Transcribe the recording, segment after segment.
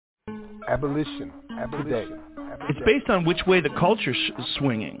Abolition. Today. It's based on which way the culture is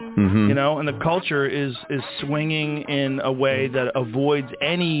swinging, you know, and the culture is swinging in a way that avoids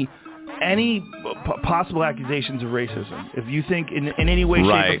any possible accusations of racism. If you think in any way,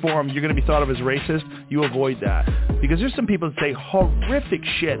 shape, or form you're going to be thought of as racist, you avoid that. Because there's some people that say horrific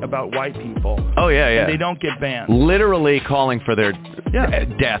shit about white people. Oh, yeah. And they don't get banned. Literally calling for their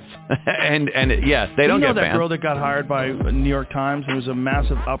death. and yes, they don't get banned. You know that girl that got hired by New York Times? There was a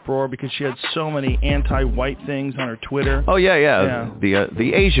massive uproar because she had so many anti-white things on her Twitter. Oh, yeah.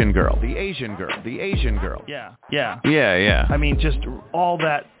 The Asian girl. Yeah. I mean, just all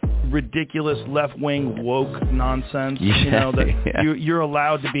that ridiculous left-wing woke nonsense, you know, that you're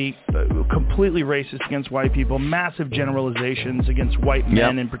allowed to be completely racist against white people, massive generalizations against white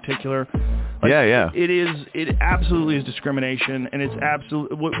men in particular. Like, it absolutely is discrimination, and it's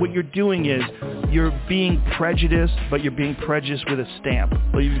absolutely what you're doing is you're being prejudiced, but you're being prejudiced with a stamp.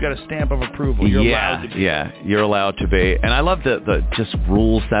 Well, you've got a stamp of approval. You're allowed to be. Yeah, you're allowed to be. And I love the just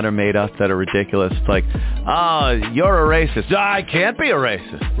rules that are made up that are ridiculous. It's like, you're a racist. I can't be a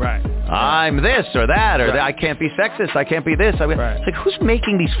racist. Right. I'm this or that, or I can't be sexist. I can't be this. It's like, who's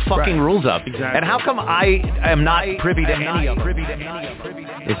making these fucking rules up? Exactly. And how come I am not privy to any of them?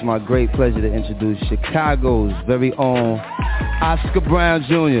 It's my great pleasure to introduce Chicago's very own Oscar Brown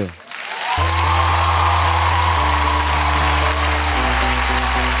Jr.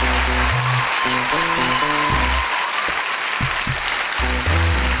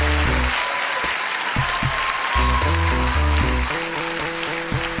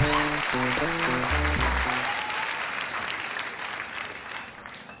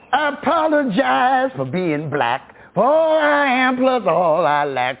 I apologize for being black, for all I am plus all I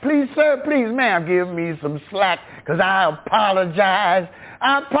lack. Please, sir, please, ma'am, give me some slack, 'cause I apologize.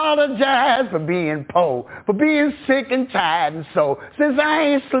 I apologize for being poor, for being sick and tired and so. Since I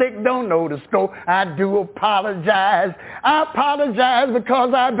ain't slick, don't know the scope, I do apologize. I apologize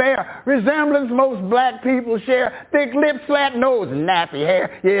because I bear resemblance most black people share. Thick lips, flat nose, and nappy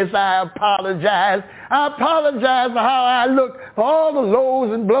hair. Yes, I apologize. I apologize for how I look, for all the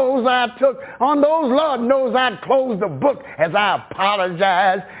lows and blows I took. On those, Lord knows I'd close the book as I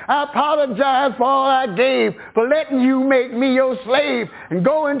apologize. I apologize for all I gave, for letting you make me your slave and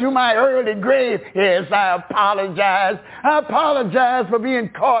go into my early grave. Yes, I apologize. I apologize for being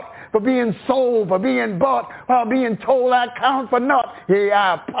caught, for being sold, for being bought, while being told I count for naught. Yeah,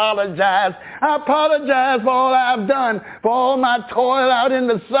 I apologize. I apologize for all I've done, for all my toil out in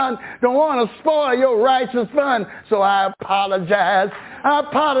the sun. Don't want to spoil your righteous fun, so I apologize. I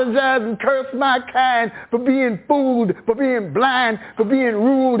apologize and curse my kind for being fooled, for being blind, for being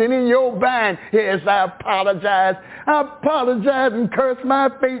ruled and in your bind. Yes, I apologize. I apologize and curse my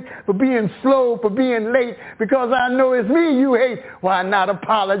fate for being slow, for being late, because I know it's me you hate. Why not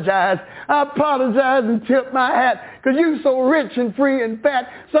apologize? I apologize and tip my hat, 'cause you so rich and free and fat.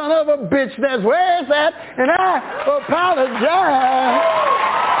 Son of a bitch, that's where it's at, and I apologize.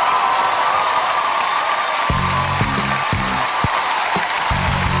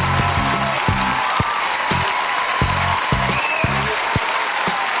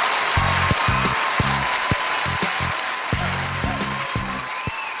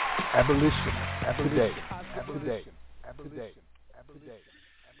 Abolition. Today.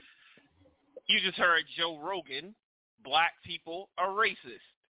 You just heard Joe Rogan, Black People Are Racist.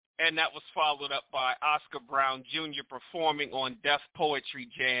 And that was followed up by Oscar Brown Jr. performing on Def Poetry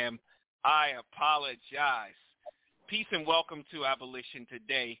Jam, I Apologize. Peace and welcome to Abolition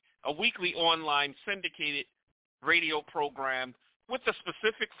Today, a weekly online syndicated radio program with a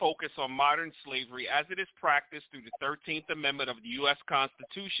specific focus on modern slavery as it is practiced through the 13th Amendment of the U.S.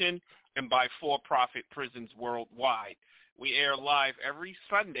 Constitution and by for-profit prisons worldwide. We air live every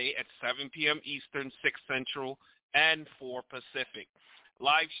Sunday at 7 p.m. Eastern, 6 Central, and 4 Pacific.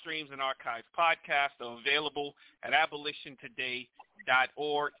 Live streams and archived podcasts are available at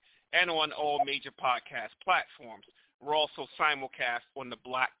abolitiontoday.org and on all major podcast platforms. We're also simulcast on the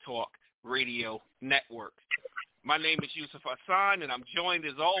Black Talk Radio Network. My name is Yusuf Hassan, and I'm joined,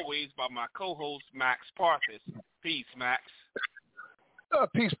 as always, by my co-host, Max Parthas. Peace, Max.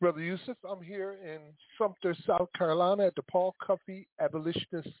 Peace, Brother Yusuf. I'm here in Sumter, South Carolina at the Paul Cuffey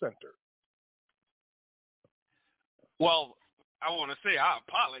Abolitionist Center. Well, I want to say I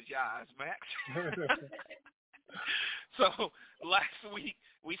apologize, Max. So last week,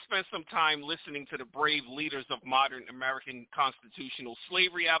 we spent some time listening to the brave leaders of modern American constitutional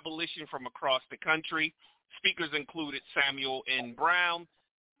slavery abolition from across the country. Speakers included Samuel N. Brown,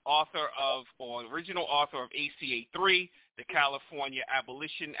 original author of ACA 3, the California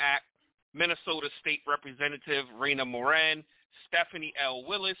Abolition Act, Minnesota State Representative Raina Moran, Stephanie L.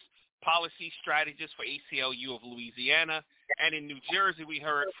 Willis, policy strategist for ACLU of Louisiana. And in New Jersey, we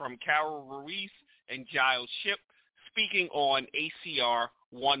heard from Carol Ruiz and Giles Shipp speaking on ACR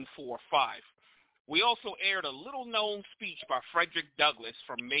 145. We also aired a little-known speech by Frederick Douglass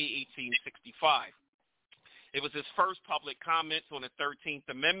from May 1865. It was his first public comments on the 13th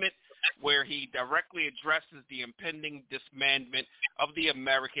Amendment, where he directly addresses the impending dismantlement of the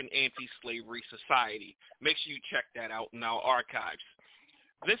American Anti-Slavery Society. Make sure you check that out in our archives.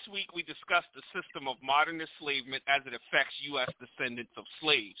 This week, we discussed the system of modern enslavement as it affects U.S. descendants of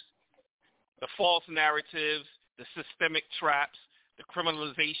slaves. The false narratives, the systemic traps, the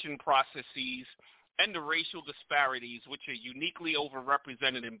criminalization processes, and the racial disparities which are uniquely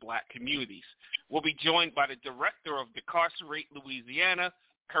overrepresented in black communities. We'll be joined by the Director of Decarcerate Louisiana,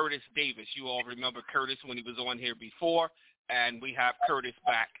 Curtis Davis. You all remember Curtis when he was on here before, and we have Curtis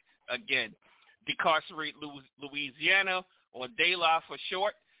back again. Decarcerate Louisiana, or DeLa for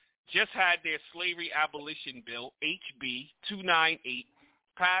short, just had their slavery abolition bill, HB 298,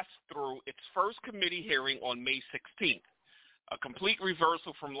 passed through its first committee hearing on May 16th. A complete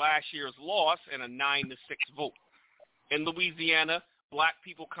reversal from last year's loss and a 9-6 vote. In Louisiana, black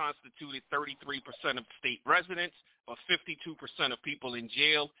people constituted 33% of state residents, but 52% of people in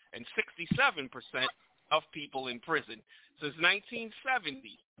jail and 67% of people in prison. Since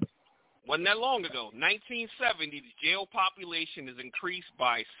 1970, wasn't that long ago, 1970, the jail population has increased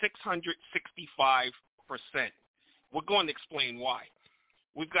by 665%. We're going to explain why.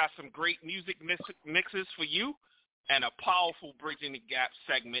 We've got some great music mixes for you and a powerful Bridging the Gap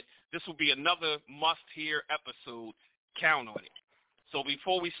segment. This will be another must-hear episode. Count on it. So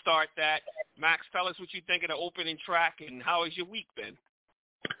before we start that, Max, tell us what you think of the opening track and how has your week been?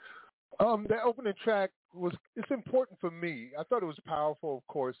 The opening track it's important for me. I thought it was powerful, of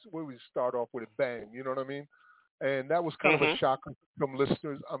course, where we start off with a bang, you know what I mean? And that was kind of a shock to some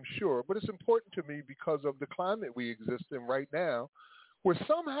listeners, I'm sure. But it's important to me because of the climate we exist in right now, where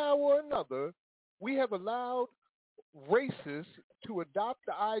somehow or another we have allowed racists to adopt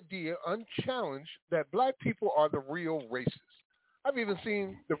the idea unchallenged that black people are the real racists. I've even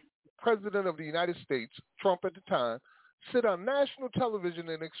seen the president of the United States, Trump at the time, sit on national television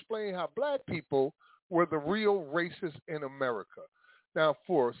and explain how black people were the real racists in America. Now,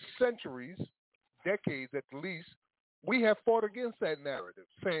 for centuries, decades at least, we have fought against that narrative,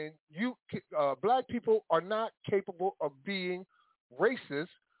 saying black people are not capable of being racist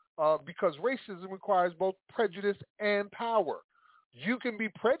because racism requires both prejudice and power. You can be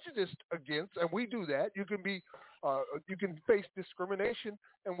prejudiced against, and we do that. You can face discrimination,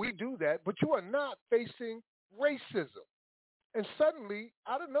 and we do that, but you are not facing racism. And suddenly,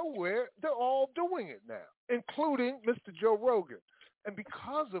 out of nowhere, they're all doing it now, including Mr. Joe Rogan. And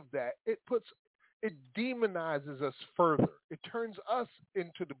because of that, it demonizes us further. It turns us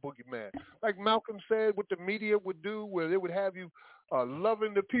into the boogeyman. Like Malcolm said, what the media would do, where they would have you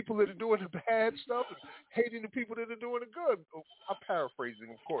loving the people that are doing the bad stuff and hating the people that are doing the good. I'm paraphrasing,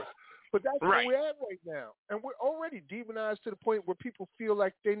 of course. But that's where we're at right now. And we're already demonized to the point where people feel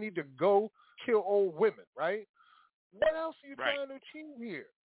like they need to go kill old women, right? What else are you trying to achieve here?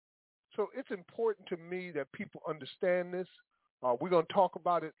 So it's important to me that people understand this. We're going to talk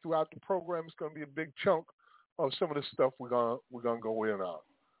about it throughout the program. It's going to be a big chunk of some of the stuff we're going to go in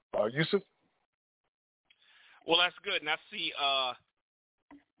on. Yusuf? Well, that's good. And I see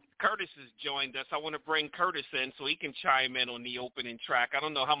Curtis has joined us. I want to bring Curtis in so he can chime in on the opening track. I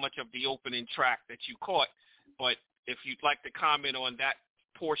don't know how much of the opening track that you caught, but if you'd like to comment on that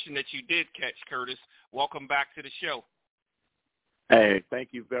portion that you did catch, Curtis, welcome back to the show. Hey, thank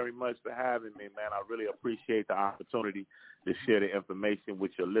you very much for having me, man. I really appreciate the opportunity to share the information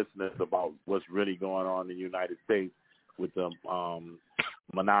with your listeners about what's really going on in the United States with the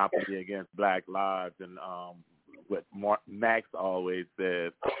monopoly against black lives and what Max always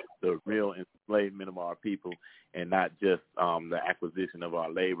says, the real enslavement of our people and not just the acquisition of our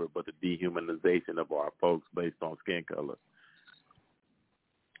labor, but the dehumanization of our folks based on skin color.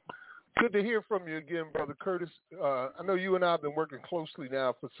 Good to hear from you again, Brother Curtis. I know you and I have been working closely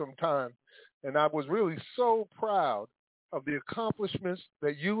now for some time, and I was really so proud of the accomplishments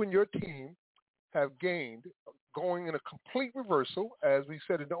that you and your team have gained, going in a complete reversal, as we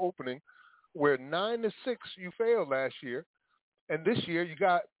said in the opening, where 9-6 you failed last year, and this year you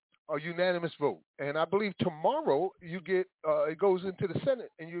got a unanimous vote. And I believe tomorrow you get it goes into the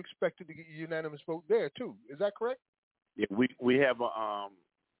Senate, and you expected to get a unanimous vote there too. Is that correct? Yeah, we have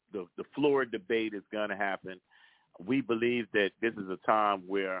the floor debate is going to happen. We believe that this is a time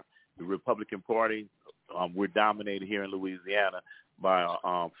where the Republican Party, we're dominated here in Louisiana by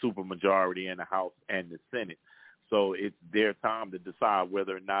a supermajority in the House and the Senate. So it's their time to decide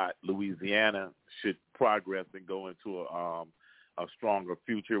whether or not Louisiana should progress and go into a stronger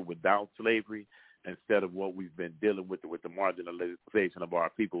future without slavery, instead of what we've been dealing with the marginalization of our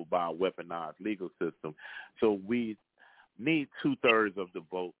people by a weaponized legal system. So we need 2/3 of the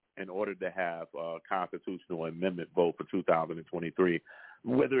vote in order to have a constitutional amendment vote for 2023.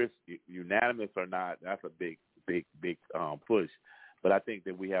 Whether it's unanimous or not, that's a big push. But I think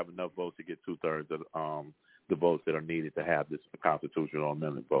that we have enough votes to get 2/3 of the votes that are needed to have this constitutional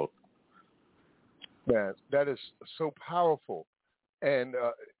amendment vote. Man, that is so powerful. And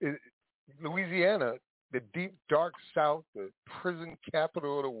Louisiana, the deep, dark South, the prison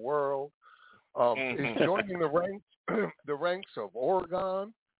capital of the world, is joining the ranks of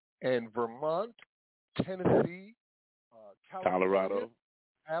Oregon and Vermont, Tennessee, Colorado,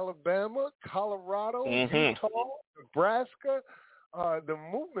 Alabama, Colorado, Utah, Nebraska. The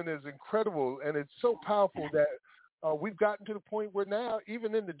movement is incredible, and it's so powerful that we've gotten to the point where now,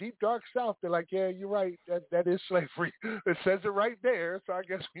 even in the deep, dark South, they're like, yeah, you're right, that is slavery. It says it right there, so I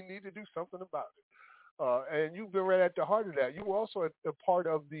guess we need to do something about it. And you've been right at the heart of that. You were also a part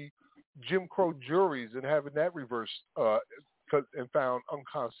of the Jim Crow juries and having that reversed and found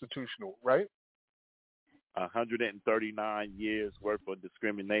unconstitutional, right? 139 years worth of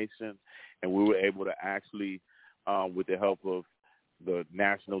discrimination, and we were able to actually, with the help of the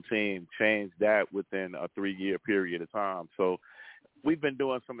national team, change that within a 3-year period of time. So we've been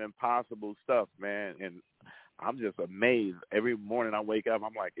doing some impossible stuff, man, and I'm just amazed. Every morning I wake up,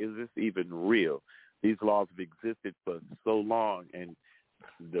 I'm like, is this even real? These laws have existed for so long, and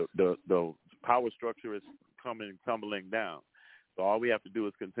the power structure is tumbling down. So all we have to do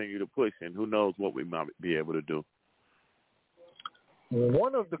is continue to push, and who knows what we might be able to do.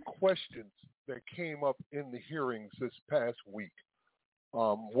 One of the questions that came up in the hearings this past week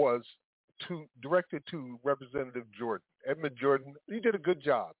was directed to Representative Jordan. Edmund Jordan, he did a good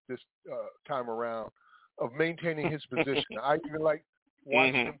job this time around of maintaining his position. I even like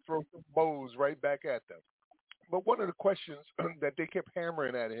watching him throw some bows right back at them. But one of the questions that they kept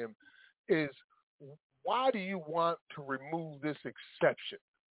hammering at him is, why do you want to remove this exception?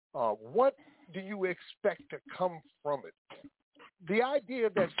 What do you expect to come from it? The idea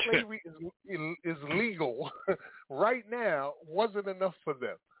that slavery is legal right now wasn't enough for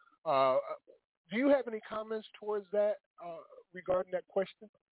them. Do you have any comments towards that regarding that question?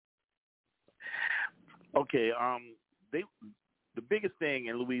 Okay. The biggest thing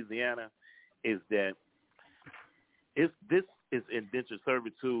in Louisiana is that this is indentured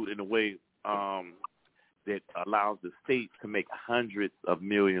servitude in a way that allows the state to make hundreds of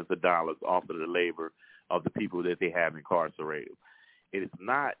millions of dollars off of the labor of the people that they have incarcerated. It is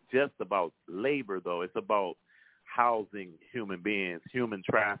not just about labor, though. It's about housing human beings, human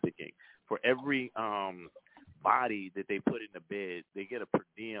trafficking. For every body that they put in the bed, they get a per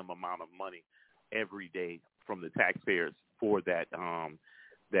diem amount of money every day from the taxpayers for that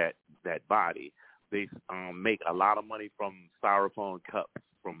body. They make a lot of money from styrofoam cups,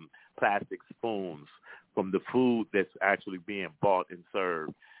 from plastic spoons, from the food that's actually being bought and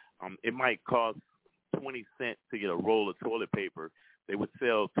served. It might cost 20 cents to get a roll of toilet paper. They would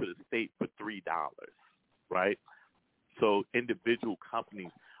sell to the state for $3, right? So individual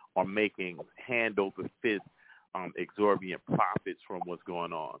companies are making hand over fist exorbitant profits from what's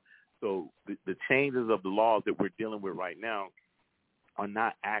going on. So the changes of the laws that we're dealing with right now are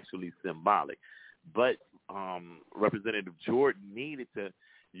not actually symbolic. But Representative Jordan needed to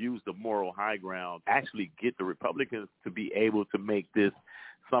use the moral high ground, actually get the Republicans to be able to make this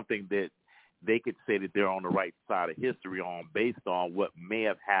something that they could say that they're on the right side of history on, based on what may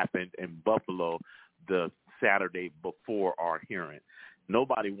have happened in Buffalo the Saturday before our hearing.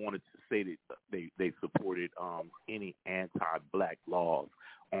 Nobody wanted to say that they supported any anti-black laws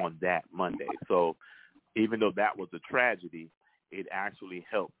on that Monday. So even though that was a tragedy, it actually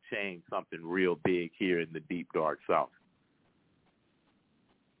helped change something real big here in the deep, dark South.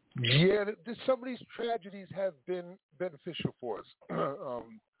 Yeah, some of these tragedies have been beneficial for us.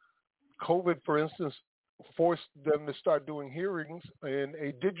 COVID, for instance, forced them to start doing hearings in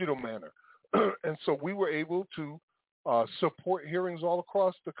a digital manner. And so we were able to support hearings all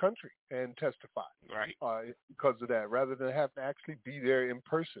across the country and testify because of that, rather than have to actually be there in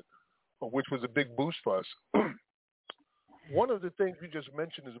person, which was a big boost for us. One of the things you just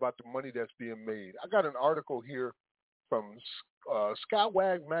mentioned is about the money that's being made. I got an article here from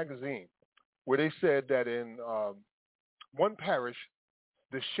Scalawag magazine where they said that in one parish,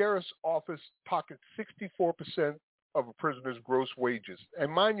 the sheriff's office pockets 64% of a prisoner's gross wages. And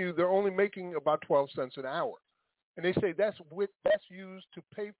mind you, they're only making about 12 cents an hour. And they say that's used to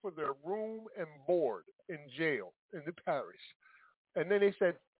pay for their room and board in jail in the parish. And then they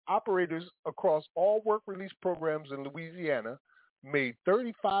said operators across all work release programs in Louisiana made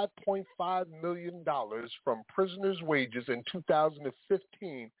 $35.5 million from prisoners' wages in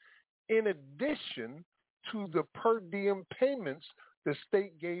 2015, in addition to the per diem payments the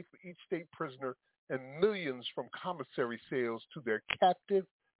state gave for each state prisoner and millions from commissary sales to their captive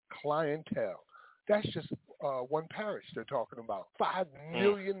clientele. That's just one parish they're talking about. $5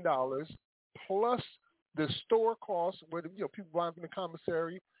 million plus the store costs where people buying from the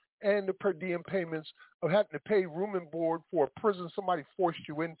commissary and the per diem payments of having to pay room and board for a prison somebody forced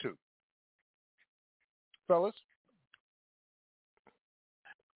you into. Fellas?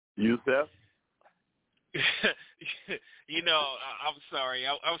 Yusef? I'm sorry.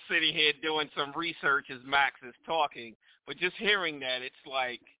 I was sitting here doing some research as Max is talking, but just hearing that, it's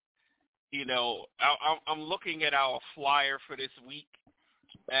like, I'm looking at our flyer for this week,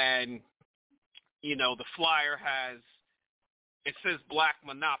 and, the flyer it says Black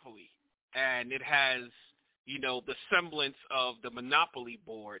Monopoly, and it has, the semblance of the Monopoly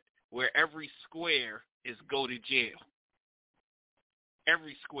board where every square is go to jail.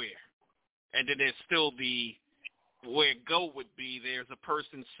 Every square. And then there's still where go would be, there's a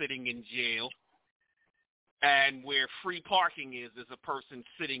person sitting in jail, and where free parking is, there's a person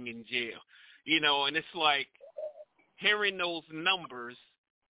sitting in jail. And it's like, hearing those numbers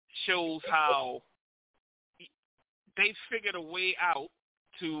shows how they figured a way out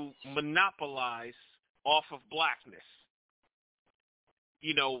to monopolize off of blackness.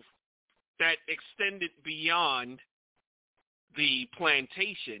 That extended beyond the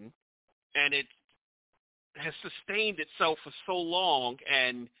plantation, and it has sustained itself for so long,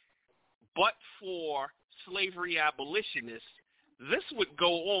 but for slavery abolitionists, this would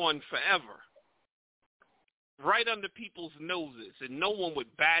go on forever, right under people's noses, and no one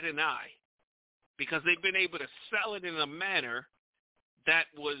would bat an eye, because they've been able to sell it in a manner that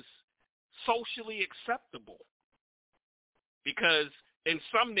was socially acceptable. Because in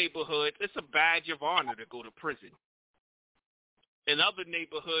some neighborhoods, it's a badge of honor to go to prison. In other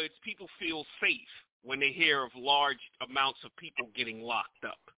neighborhoods, people feel safe when they hear of large amounts of people getting locked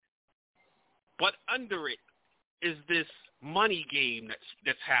up. But under it is this money game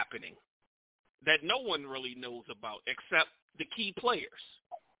that's happening that no one really knows about except the key players.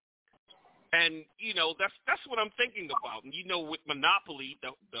 And, that's what I'm thinking about. And, with Monopoly,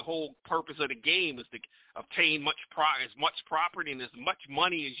 the whole purpose of the game is to obtain as much property and as much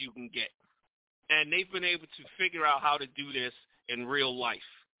money as you can get. And they've been able to figure out how to do this in real life.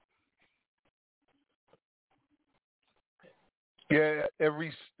 Yeah,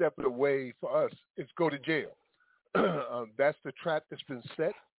 every step of the way for us is go to jail. That's the trap that's been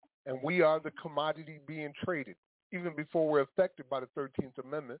set, and we are the commodity being traded. Even before we're affected by the 13th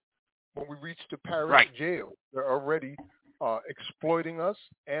Amendment, when we reach the parish jail, they're already exploiting us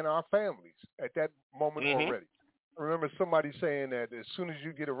and our families at that moment already. I remember somebody saying that as soon as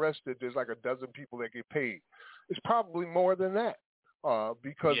you get arrested, there's like a dozen people that get paid. It's probably more than that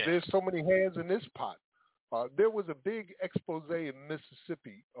because there's so many hands in this pot. There was a big expose in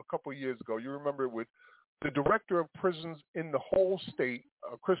Mississippi a couple of years ago. You remember it with the director of prisons in the whole state,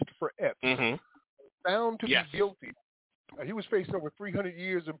 Christopher Epps, found to be guilty. He was facing over 300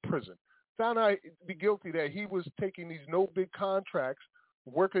 years in prison. Found out to be guilty that he was taking these no bid contracts,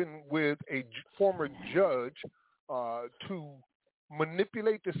 working with a former judge to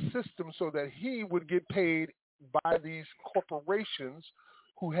manipulate the system so that he would get paid by these corporations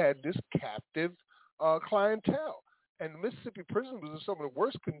who had this captive clientele. And Mississippi prison was in some of the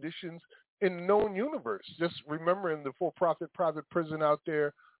worst conditions in the known universe. Just remembering the for-profit private prison out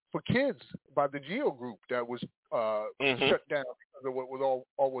there for kids by the Geo Group that was shut down because of what was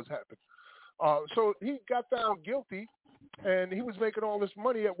always happened. So he got found guilty, and he was making all this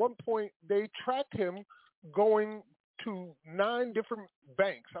money. At one point, they tracked him going to 9 different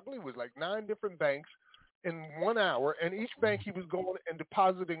banks. I believe it was like 9 different banks in 1 hour, and each bank he was going and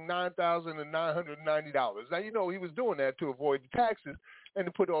depositing $9,990. Now, he was doing that to avoid the taxes and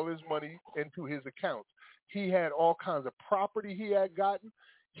to put all his money into his accounts. He had all kinds of property he had gotten.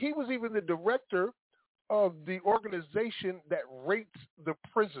 He was even the director of the organization that rates the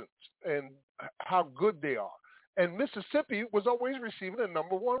prisons and how good they are. And Mississippi was always receiving a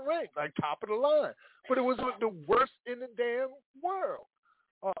number 1 rank, like top of the line. But it was the worst in the damn world.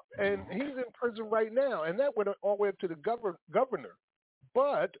 And he's in prison right now. And that went all the way up to the governor.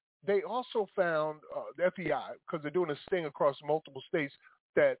 But they also found, the FBI, because they're doing this thing across multiple states,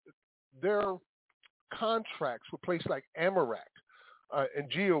 that their contracts with places like Amarak and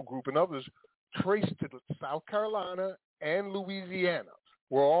Geo Group and others traced to South Carolina and Louisiana.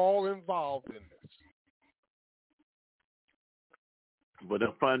 We're all involved in this. But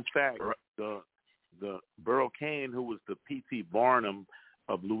a fun fact, the Burl Cain, who was the P.T. Barnum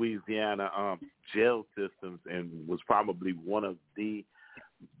of Louisiana jail systems and was probably one of the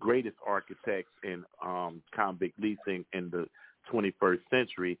greatest architects in convict leasing in the 21st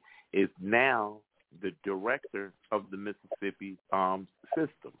century, is now the director of the Mississippi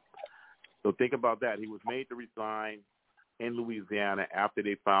system. So think about that. He was made to resign in Louisiana after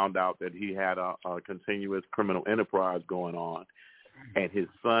they found out that he had a continuous criminal enterprise going on, and his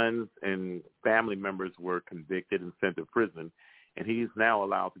sons and family members were convicted and sent to prison, and he's now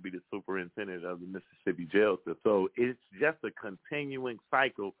allowed to be the superintendent of the Mississippi jail system. So it's just a continuing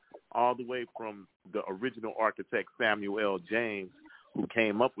cycle all the way from the original architect Samuel L. James, who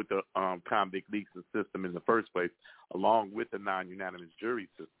came up with the convict leasing system in the first place, along with the non-unanimous jury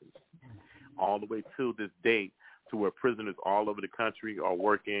system, all the way to this day, to where prisoners all over the country are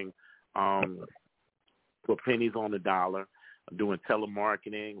working for pennies on the dollar, doing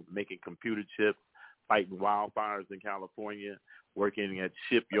telemarketing, making computer chips, fighting wildfires in California, working at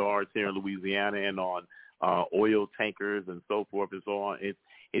shipyards here in Louisiana and on oil tankers and so forth and so on.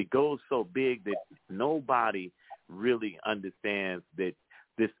 It goes so big that nobody really understands that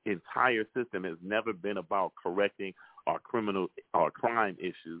this entire system has never been about correcting our crime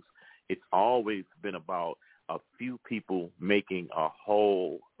issues. It's always been about a few people making a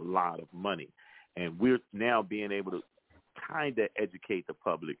whole lot of money. And we're now being able to kind of educate the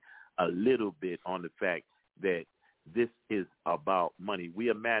public a little bit on the fact that this is about money. We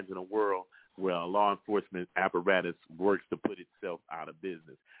imagine a world where a law enforcement apparatus works to put itself out of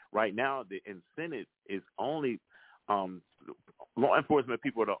business. Right now, the incentive is only law enforcement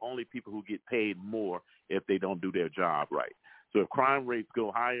people are the only people who get paid more if they don't do their job right. So if crime rates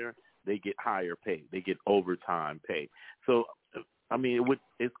go higher, they get higher pay. They get overtime pay. So, I mean,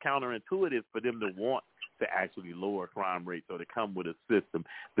 it's counterintuitive for them to want to actually lower crime rates or to come with a system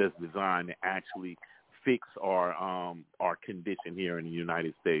that's designed to actually fix our condition here in the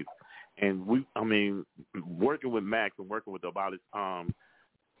United States. And working with Max and working with the Abolition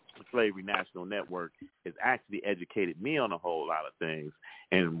Slavery National Network has actually educated me on a whole lot of things.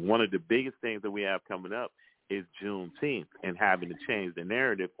 And one of the biggest things that we have coming up is Juneteenth, and having to change the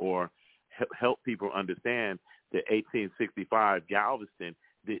narrative or help people understand that 1865 Galveston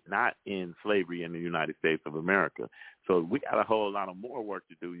did not end slavery in the United States of America. So we got a whole lot of more work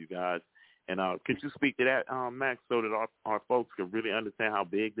to do, you guys. And could you speak to that, Max, so that our folks can really understand how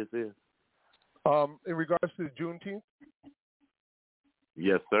big this is? In regards to Juneteenth?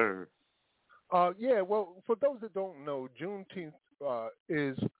 Yes, sir. Yeah, well, for those that don't know, Juneteenth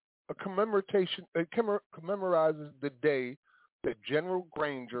is a commemoration. It commemorizes the day that General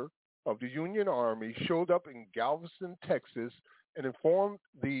Granger of the Union Army showed up in Galveston, Texas, and informed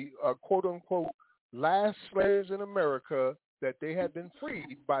the quote-unquote last slaves in America that they had been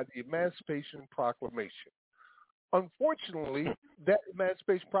freed by the Emancipation Proclamation. Unfortunately, that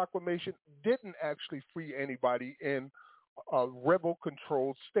Emancipation Proclamation didn't actually free anybody in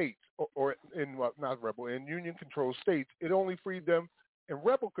rebel-controlled states, or in Union-controlled states. It only freed them in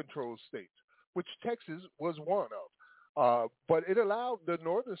rebel-controlled states, which Texas was one of. But it allowed the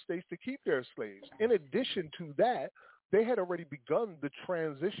northern states to keep their slaves. In addition to that, they had already begun the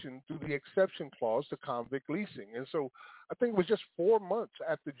transition through the exception clause to convict leasing. And so I think it was just 4 months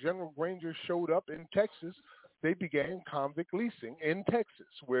after General Granger showed up in Texas, they began convict leasing in Texas,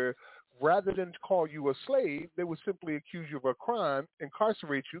 where rather than call you a slave, they would simply accuse you of a crime,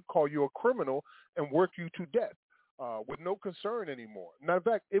 incarcerate you, call you a criminal, and work you to death with no concern anymore. Now, in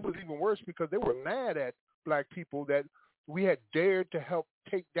fact, it was even worse because they were mad at black people that we had dared to help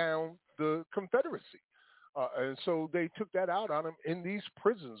take down the Confederacy. And so they took that out on them in these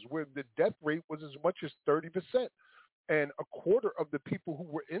prisons where the death rate was as much as 30%. And a quarter of the people who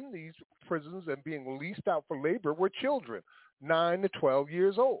were in these prisons and being leased out for labor were children, 9 to 12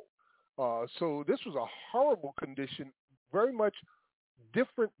 years old. So this was a horrible condition, very much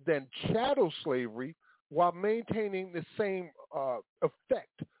different than chattel slavery, while maintaining the same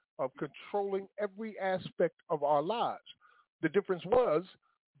effect of controlling every aspect of our lives. The difference was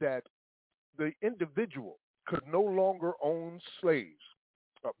that the individual could no longer own slaves,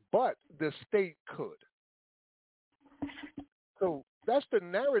 but the state could. So that's the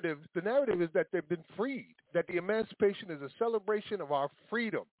narrative. The narrative is that they've been freed, that the emancipation is a celebration of our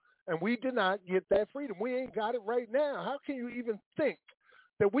freedom. And we did not get that freedom. We ain't got it right now. How can you even think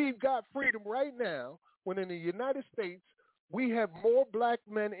that we've got freedom right now when in the United States we have more black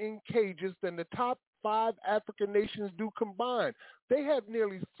men in cages than the top 5 African nations do combined? They have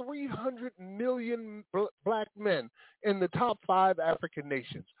nearly 300 million black men in the top 5 African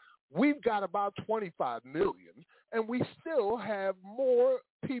nations. We've got about 25 million, and we still have more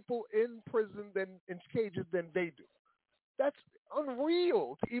people in prison than in cages than they do. That's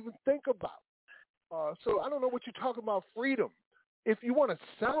unreal to even think about. So I don't know what you're talking about freedom. If you want to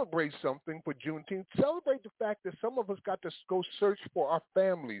celebrate something for Juneteenth, celebrate the fact that some of us got to go search for our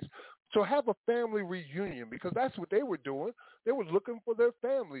families. So have a family reunion, because that's what they were doing. They were looking for their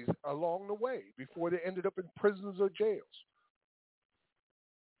families along the way before they ended up in prisons or jails.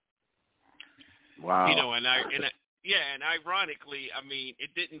 Wow. And ironically, I mean,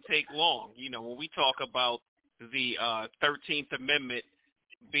 it didn't take long. When we talk about the 13th Amendment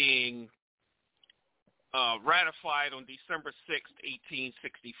being ratified on December 6th,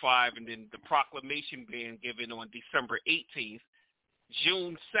 1865, and then the proclamation being given on December 18th,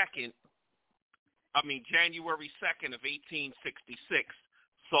 January 2nd of 1866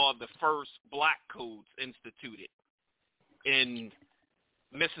 saw the first black codes instituted in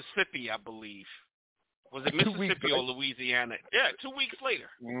Mississippi, I believe. Was it Mississippi or Louisiana? Yeah, 2 weeks later.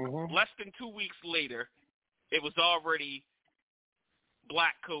 Mm-hmm. Less than 2 weeks later, it was already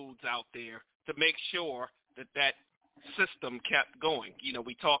black codes out there to make sure that system kept going.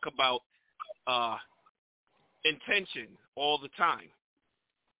 We talk about intention all the time.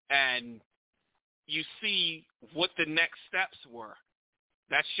 And you see what the next steps were.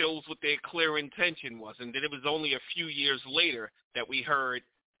 That shows what their clear intention was. And then it was only a few years later that we heard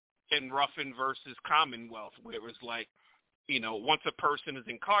in Ruffin versus Commonwealth, where it was like, once a person is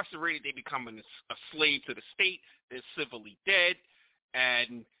incarcerated, they become a slave to the state. They're civilly dead,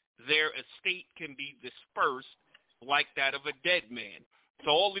 and their estate can be dispersed like that of a dead man. So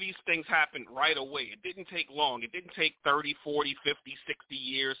all of these things happened right away. It didn't take long. It didn't take 30, 40, 50, 60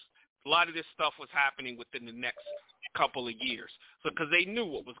 years. A lot of this stuff was happening within the next couple of years. So because they knew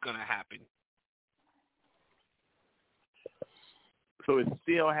what was going to happen. So it's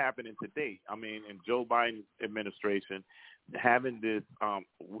still happening today. I mean, in Joe Biden's administration, having this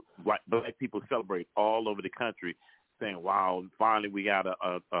black people celebrate all over the country, saying, wow, finally we got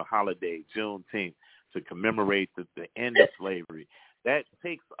a holiday, Juneteenth, to commemorate the end of slavery. That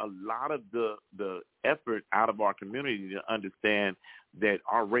takes a lot of the effort out of our community to understand that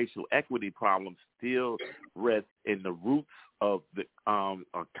our racial equity problems still rest in the roots of the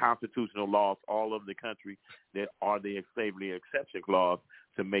constitutional laws all over the country that are the slavery exception clause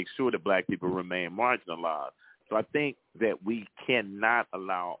to make sure that black people remain marginalized. So I think that we cannot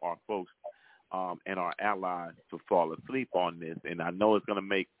allow our folks and our allies to fall asleep on this. And I know it's going to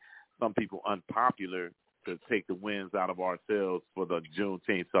make some people unpopular to take the wins out of ourselves for the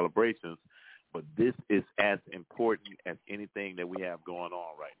Juneteenth celebrations, but this is as important as anything that we have going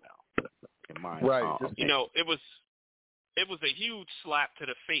on right now. In my it was a huge slap to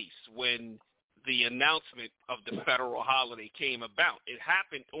the face when the announcement of the federal holiday came about. It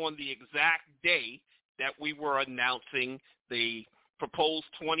happened on the exact day that we were announcing the proposed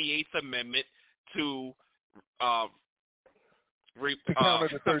 28th Amendment to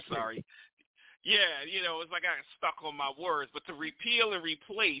sorry. Yeah, it's like I got stuck on my words, but to repeal and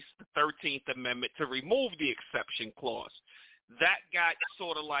replace the 13th Amendment to remove the exception clause. That got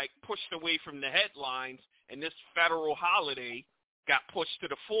sort of like pushed away from the headlines, and this federal holiday got pushed to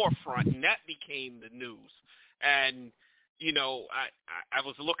the forefront, and that became the news. And, I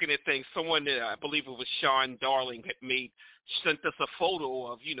was looking at things. Someone, I believe it was Sean Darling, sent us a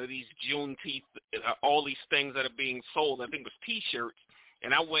photo of, these Juneteenth, all these things that are being sold. I think it was T-shirts.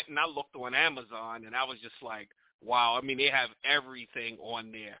 And I went and I looked on Amazon, and I was just like, wow. I mean, they have everything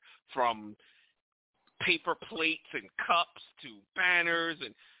on there, from paper plates and cups to banners,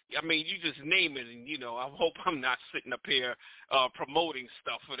 and I mean, you just name it. And I hope I'm not sitting up here promoting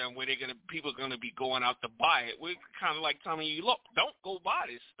stuff for them where people are gonna be going out to buy it. We're kind of like telling you, look, don't go buy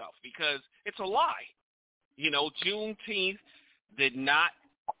this stuff because it's a lie. Juneteenth did not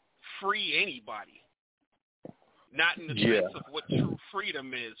free anybody. Not in the sense of what true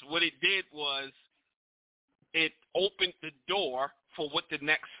freedom is. What it did was it opened the door for what the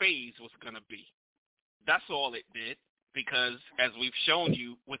next phase was going to be. That's all it did, because as we've shown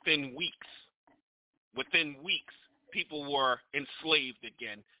you, within weeks, people were enslaved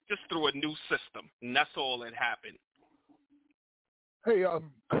again, just through a new system, and that's all that happened. Hey,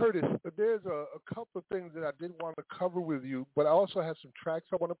 Curtis, there's a couple of things that I did want to cover with you, but I also have some tracks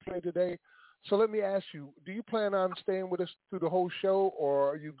I want to play today. So let me ask you, do you plan on staying with us through the whole show, or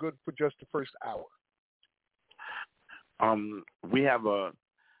are you good for just the first hour? We have a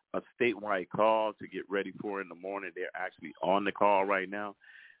statewide call to get ready for in the morning. They're actually on the call right now.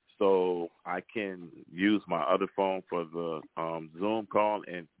 So I can use my other phone for the Zoom call,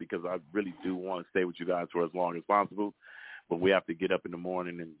 and because I really do want to stay with you guys for as long as possible. But we have to get up in the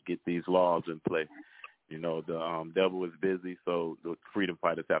morning and get these laws in place. You know, the devil is busy, so the freedom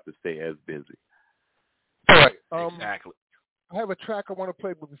fighters have to stay as busy. All right. Exactly. I have a track I want to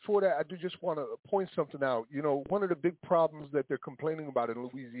play, but before that, I do just want to point something out. You know, one of the big problems that they're complaining about in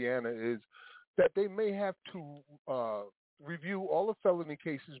Louisiana is that they may have to review all the felony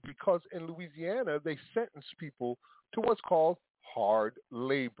cases because in Louisiana they sentence people to what's called hard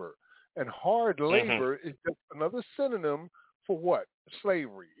labor. And hard labor is just another synonym for what?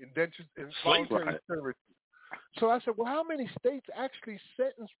 Slavery, indentured, involuntary servitude. So I said, well, how many states actually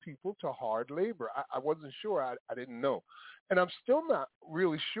sentence people to hard labor? I wasn't sure. I didn't know. And I'm still not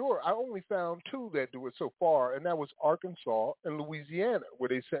really sure. I only found 2 that do it so far, and that was Arkansas and Louisiana, where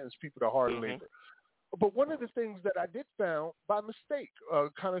they sentence people to hard labor. But one of the things that I did found by mistake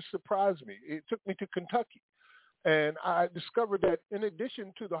kind of surprised me. It took me to Kentucky. And I discovered that in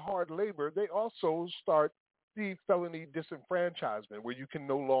addition to the hard labor, they also start the felony disenfranchisement, where you can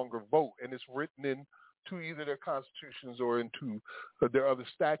no longer vote, and it's written into either their constitutions or into their other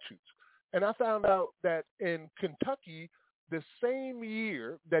statutes. And I found out that in Kentucky, the same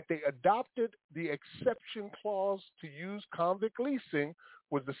year that they adopted the exception clause to use convict leasing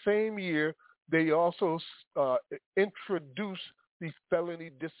was the same year they also introduced the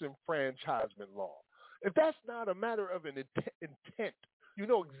felony disenfranchisement law. If that's not a matter of an intent, you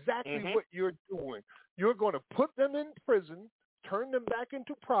know exactly what you're doing. You're going to put them in prison, turn them back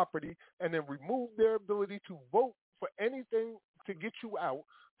into property, and then remove their ability to vote for anything to get you out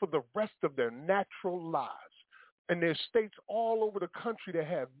for the rest of their natural lives. And there's states all over the country that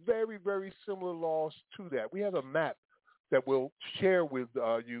have very, very similar laws to that. We have a map that we'll share with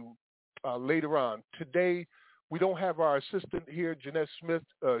you later on. Today, we don't have our assistant here, Jeanette Smith.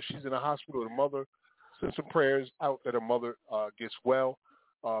 She's in a hospital with her mother. Send some prayers out that her mother gets well.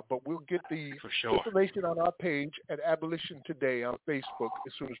 But we'll get the information on our page at Abolition Today on Facebook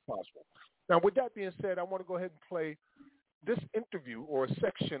as soon as possible. Now, with that being said, I want to go ahead and play this interview or a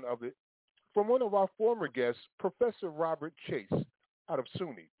section of it from one of our former guests, Professor Robert Chase out of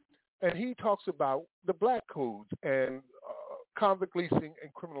SUNY. And he talks about the black codes and convict leasing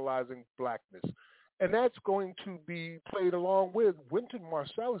and criminalizing blackness. And that's going to be played along with Wynton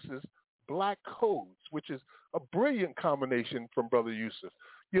Marsalis's Black Codes, which is a brilliant combination from Brother Yusuf.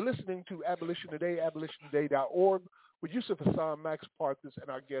 You're listening to Abolition Today, abolitiontoday.org, with Yusuf Hassan, Max Parthas, and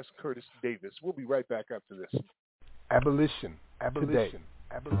our guest, Curtis Davis. We'll be right back after this. Abolition. Today.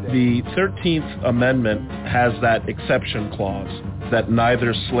 The 13th Amendment has that exception clause that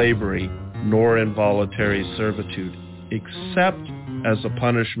neither slavery nor involuntary servitude, except as a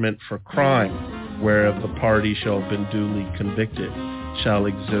punishment for crime, whereof the party shall have been duly convicted, shall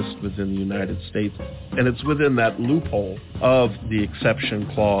exist within the United States. And it's within that loophole of the exception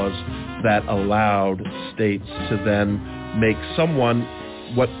clause that allowed states to then make someone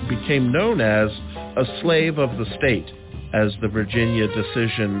what became known as a slave of the state, as the Virginia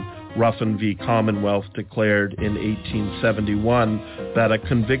decision Ruffin v. Commonwealth declared in 1871 that a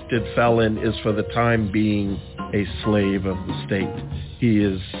convicted felon is for the time being a slave of the state. He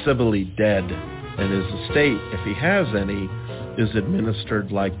is civilly dead, and his estate, if he has any, is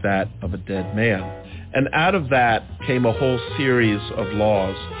administered like that of a dead man. And out of that came a whole series of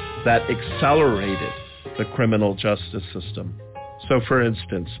laws that accelerated the criminal justice system. So, for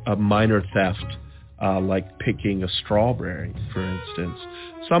instance, a minor theft, like picking a strawberry, for instance,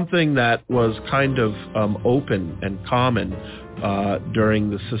 something that was kind of open and common during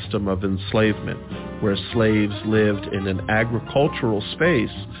the system of enslavement, where slaves lived in an agricultural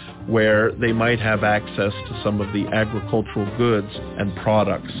space where they might have access to some of the agricultural goods and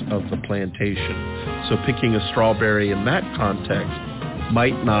products of the plantation. So picking a strawberry in that context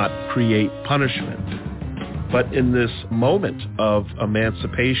might not create punishment. But in this moment of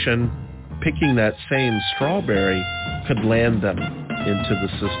emancipation, picking that same strawberry could land them into the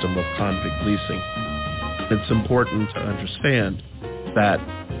system of convict leasing. It's important to understand that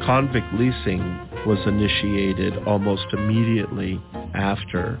convict leasing was initiated almost immediately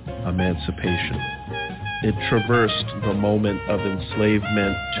after emancipation. It traversed the moment of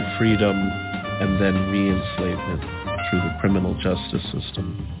enslavement to freedom and then re-enslavement through the criminal justice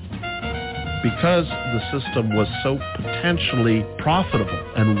system. Because the system was so potentially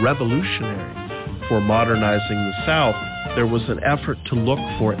profitable and revolutionary for modernizing the South, there was an effort to look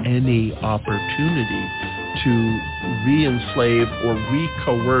for any opportunity to re-enslave or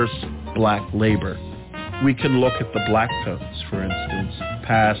re-coerce black labor. We can look at the Black Codes, for instance,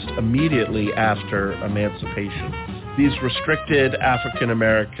 passed immediately after emancipation. These restricted African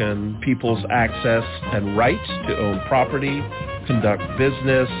American people's access and right to own property, conduct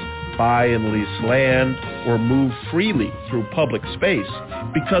business, buy and lease land or move freely through public space,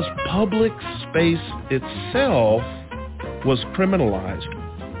 because public space itself was criminalized.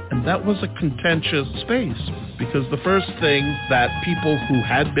 And that was a contentious space, because the first thing that people who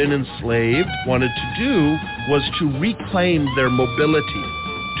had been enslaved wanted to do was to reclaim their mobility,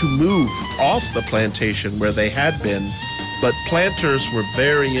 to move off the plantation where they had been. But planters were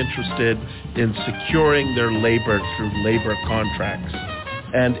very interested in securing their labor through labor contracts.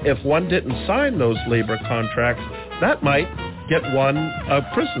 And if one didn't sign those labor contracts, that might get one a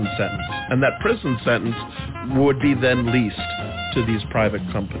prison sentence. And that prison sentence would be then leased to these private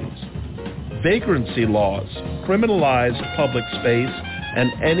companies. Vagrancy laws criminalized public space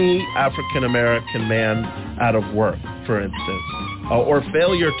and any African American man out of work, for instance, or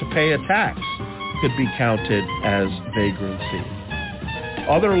failure to pay a tax could be counted as vagrancy.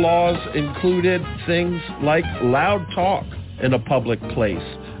 Other laws included things like loud talk in a public place,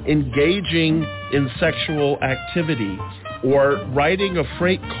 engaging in sexual activity, or riding a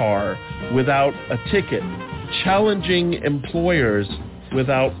freight car without a ticket, challenging employers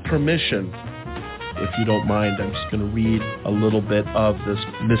without permission. If you don't mind, I'm just going to read a little bit of this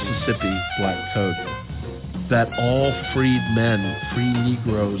Mississippi Black Code. That all freed men, free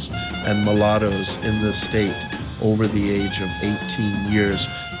Negroes, and mulattoes in the state over the age of 18 years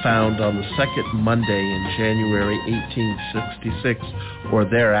found on the second Monday in January 1866 or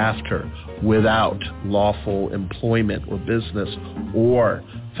thereafter without lawful employment or business, or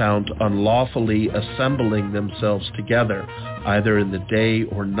found unlawfully assembling themselves together either in the day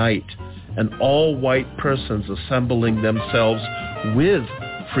or night, and all white persons assembling themselves with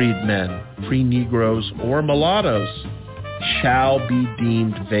freedmen, free Negroes, or mulattoes shall be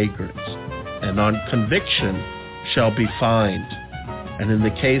deemed vagrants, and on conviction shall be fined. And in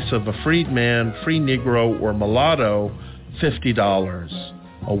the case of a freedman, free Negro, or mulatto, $50.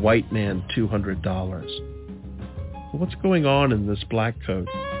 A white man, $200. What's going on in this Black Code?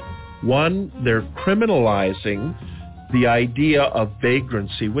 One, they're criminalizing the idea of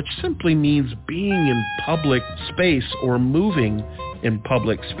vagrancy, which simply means being in public space or moving in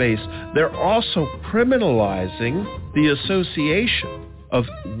public space. They're also criminalizing the association of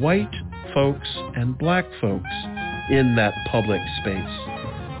white folks and black folks in that public space.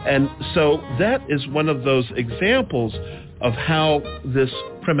 And so that is one of those examples of how this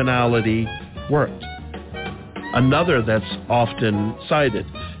criminality worked. Another that's often cited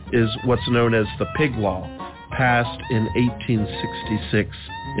is what's known as the Pig Law, passed in 1866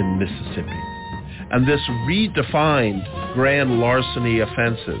 in Mississippi. And this redefined grand larceny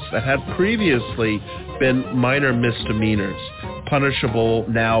offenses that had previously been minor misdemeanors, punishable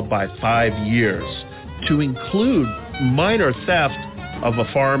now by 5 years, to include minor theft of a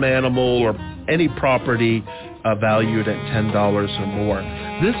farm animal or any property valued at $10 or more.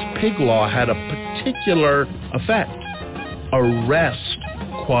 This Pig Law had a particular effect. Arrest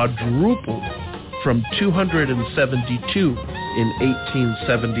quadrupled from 272 in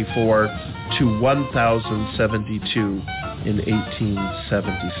 1874 to 1,072 in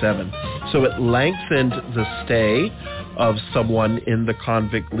 1877. So it lengthened the stay of someone in the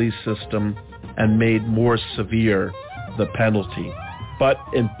convict lease system and made more severe the penalty. But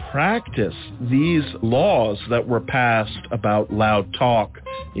in practice, these laws that were passed about loud talk,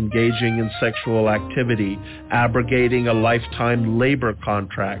 engaging in sexual activity, abrogating a lifetime labor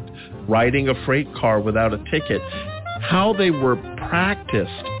contract, riding a freight car without a ticket, how they were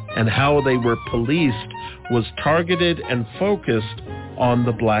practiced and how they were policed was targeted and focused on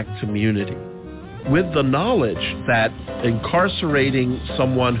the black community, with the knowledge that incarcerating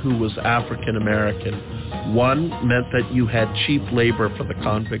someone who was African American, one, meant that you had cheap labor for the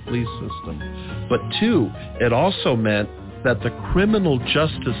convict lease system, but two, it also meant that the criminal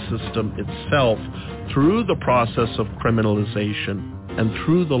justice system itself, through the process of criminalization and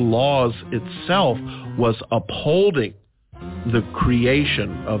through the laws itself, was upholding the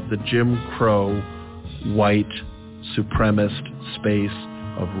creation of the Jim Crow white supremacist space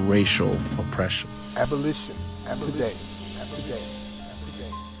of racial oppression. Abolition. Today.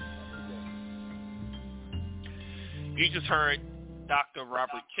 You just heard Dr.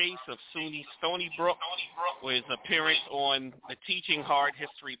 Robert Chase of SUNY Stony Brook with his appearance on the Teaching Hard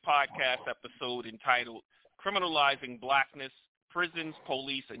History podcast episode entitled Criminalizing Blackness, Prisons,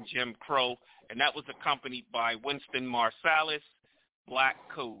 Police, and Jim Crow, and that was accompanied by Winston Marsalis, Black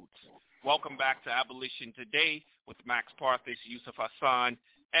Codes. Welcome back to Abolition Today with Max Parthas, Yusuf Hassan,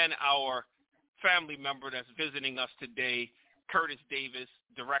 and our family member that's visiting us today, Curtis Davis,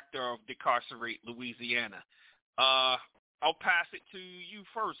 Director of Decarcerate Louisiana. I'll pass it to you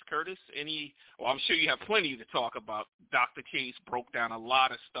first, Curtis. I'm sure you have plenty to talk about. Dr. Case broke down a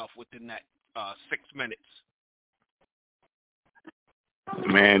lot of stuff within that 6 minutes.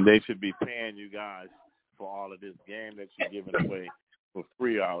 Man, they should be paying you guys for all of this game that you're giving away for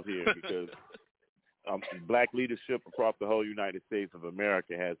free out here, because black leadership across the whole United States of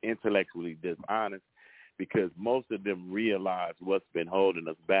America has intellectually dishonest, because most of them realize what's been holding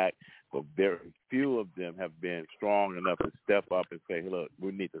us back, but very few of them have been strong enough to step up and say, look,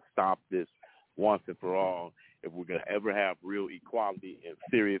 we need to stop this once and for all. If we're going to ever have real equality and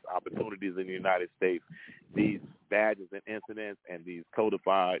serious opportunities in the United States, these badges and incidents and these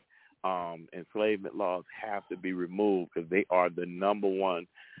codified enslavement laws have to be removed, because they are the number one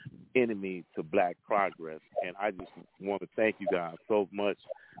enemy to black progress. And I just want to thank you guys so much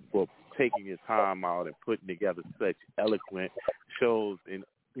for taking your time out and putting together such eloquent shows, and,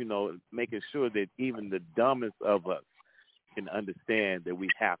 you know, making sure that even the dumbest of us can understand that we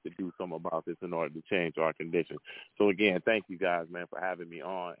have to do something about this in order to change our condition. So again, thank you guys, man, for having me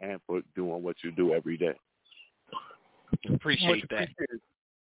on and for doing what you do every day. Appreciate that.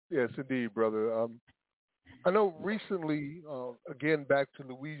 Yes, indeed, brother. I know recently, again, back to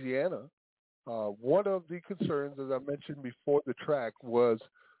Louisiana, one of the concerns, as I mentioned before the track, was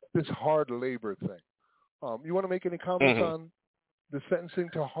this hard labor thing. You want to make any comments on the sentencing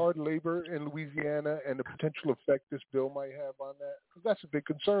to hard labor in Louisiana and the potential effect this bill might have on that? Because that's a big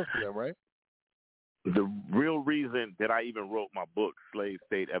concern for them, right? The real reason that I even wrote my book, Slave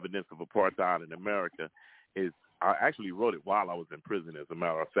State, Evidence of Apartheid in America, is I actually wrote it while I was in prison, as a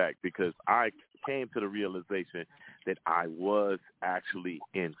matter of fact, because I came to the realization that I was actually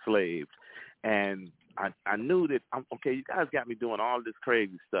enslaved. And I knew that, okay, you guys got me doing all this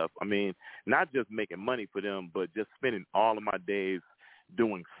crazy stuff. I mean, not just making money for them, but just spending all of my days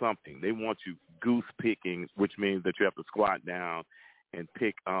doing something. They want you goose picking, which means that you have to squat down and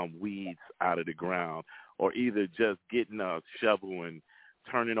pick weeds out of the ground, or either just getting a shovel and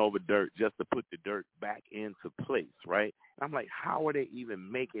turning over dirt just to put the dirt back into place, right? And I'm like, how are they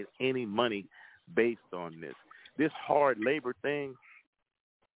even making any money based on this? This hard labor thing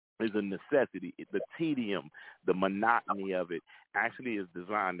is a necessity. The tedium, the monotony of it actually is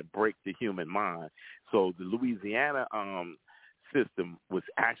designed to break the human mind. So the Louisiana system was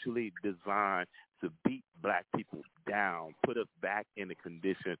actually designed to beat black people down, put us back in the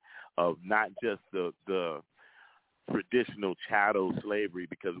condition of not just the traditional chattel slavery,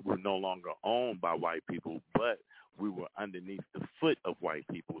 because we're no longer owned by white people, but we were underneath the foot of white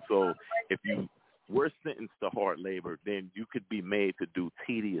people. So if you were sentenced to hard labor, then you could be made to do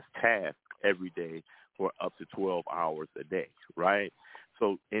tedious tasks every day for up to 12 hours a day, right?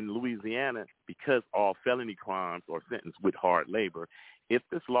 So in Louisiana, because all felony crimes are sentenced with hard labor, if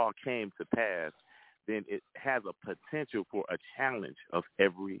this law came to pass, then it has a potential for a challenge of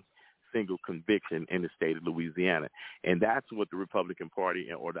every single conviction in the state of Louisiana. And that's what the Republican Party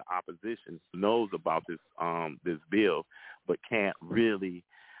or the opposition knows about this bill, but can't really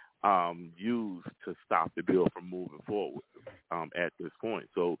use to stop the bill from moving forward at this point.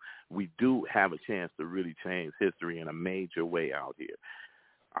 So we do have a chance to really change history in a major way out here.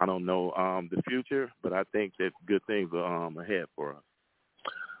 I don't know the future, but I think that good things are ahead for us.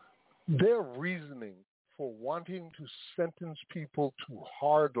 Their reasoning for wanting to sentence people to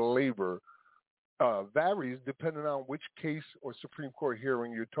hard labor varies depending on which case or Supreme Court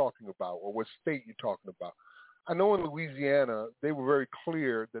hearing you're talking about or what state you're talking about. I know in Louisiana, they were very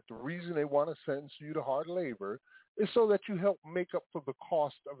clear that the reason they want to sentence you to hard labor is so that you help make up for the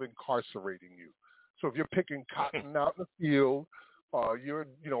cost of incarcerating you. So if you're picking cotton out in the field, you're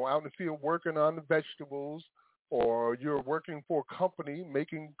out in the field working on the vegetables, or you're working for a company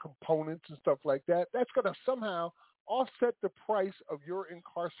making components and stuff like that, that's going to somehow offset the price of your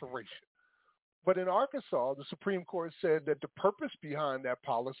incarceration. But in Arkansas, the Supreme Court said that the purpose behind that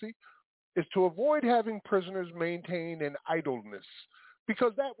policy is to avoid having prisoners maintain in idleness,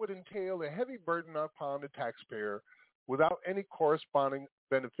 because that would entail a heavy burden upon the taxpayer without any corresponding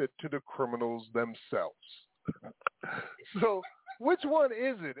benefit to the criminals themselves. So which one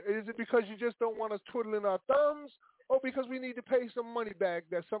is it? Is it because you just don't want us twiddling our thumbs, or because we need to pay some money back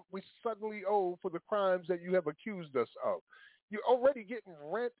that we suddenly owe for the crimes that you have accused us of? You're already getting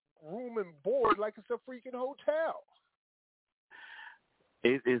rent, room, and board like it's a freaking hotel.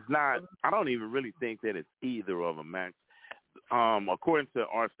 It's not. I don't even really think that it's either of them, Max. According to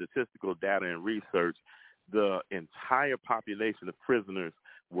our statistical data and research, the entire population of prisoners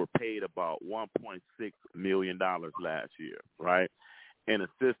were paid about $1.6 million last year, right? In a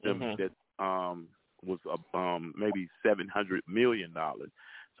system that was maybe $700 million.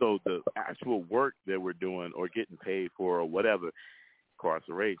 So the actual work that we're doing or getting paid for or whatever,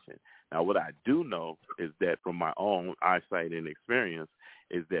 incarceration. Now, what I do know is that from my own eyesight and experience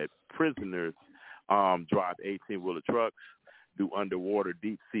is that prisoners drive 18-wheeler trucks, do underwater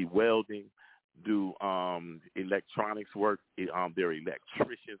deep-sea welding, do electronics work. They're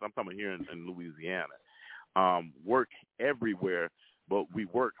electricians. I'm talking here in Louisiana. Work everywhere, but we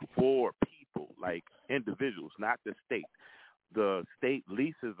work for people, like individuals, not the state. The state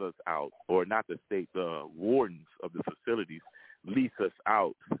leases us out, or not the state, the wardens of the facilities lease us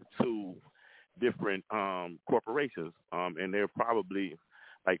out to different corporations, and they're probably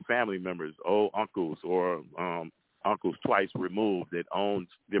like family members, old uncles, or uncles twice removed that owns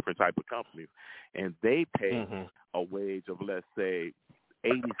different type of companies, and they pay a wage of, let's say,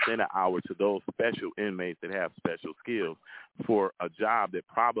 80 cents an hour to those special inmates that have special skills for a job that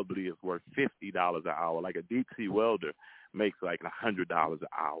probably is worth $50 an hour. Like a deep sea welder makes like $100 an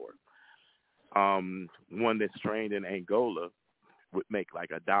hour. One that's trained in Angola would make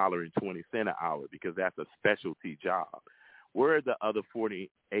like $1.20 an hour because that's a specialty job. Where are the other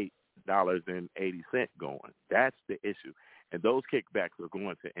 $48.80 going? That's the issue. And those kickbacks are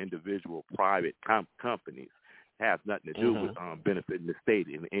going to individual private companies. It has nothing to do with benefiting the state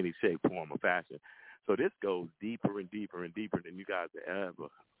in any shape, form, or fashion. So this goes deeper and deeper and deeper than you guys ever,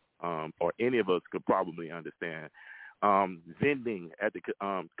 or any of us could probably understand. Vending at the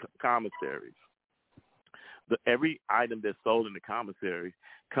commissaries. Every item that's sold in the commissary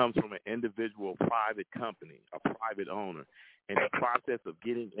comes from an individual private company, a private owner. And the process of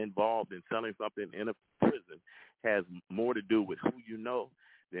getting involved in selling something in a prison has more to do with who you know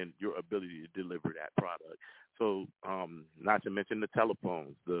than your ability to deliver that product. So not to mention the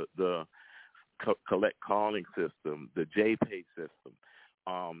telephones, the collect calling system, the JPay system.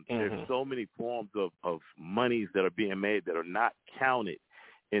 There's so many forms of monies that are being made that are not counted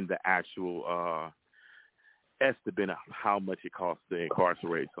in the actual estimate of how much it costs to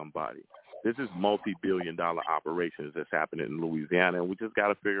incarcerate somebody. This is multi-billion-dollar operations that's happening in Louisiana, and we just got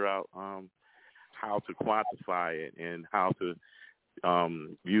to figure out how to quantify it and how to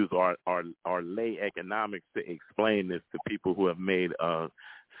use our lay economics to explain this to people who have made a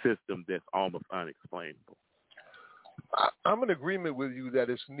system that's almost unexplainable. I'm in agreement with you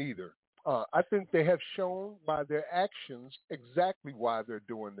that it's neither. I think they have shown by their actions exactly why they're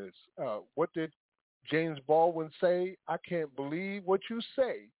doing this. What did James Baldwin say? I can't believe what you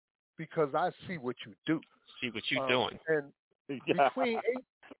say because I see what you do. See what you're doing. And between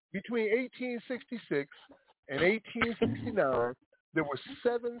 1866 and 1869, there were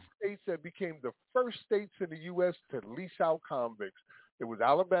 7 states that became the first states in the U.S. to lease out convicts. It was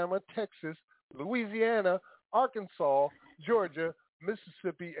Alabama, Texas, Louisiana, Arkansas, Georgia,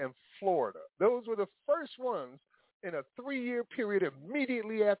 Mississippi, and Florida. Those were the first ones in a 3-year period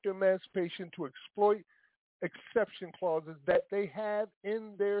immediately after emancipation to exploit exception clauses that they have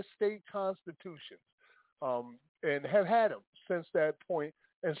in their state constitutions, and have had them since that point,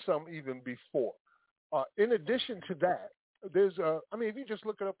 and some even before. In addition to that, there's if you just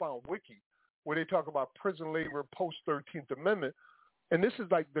look it up on Wiki, where they talk about prison labor post-13th Amendment, and this is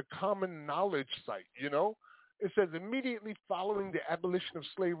like the common knowledge site, It says immediately following the abolition of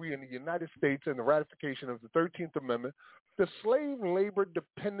slavery in the United States and the ratification of the 13th Amendment, the slave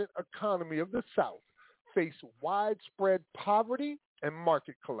labor-dependent economy of the South faced widespread poverty and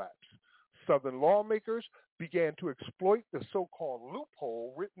market collapse. Southern lawmakers began to exploit the so-called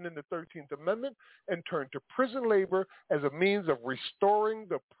loophole written in the 13th Amendment and turned to prison labor as a means of restoring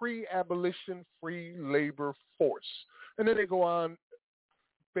the pre-abolition free labor force. And then they go on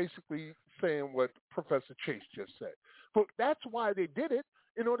basically saying what Professor Chase just said. But that's why they did it,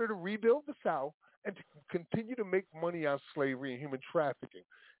 in order to rebuild the South and to continue to make money on slavery and human trafficking.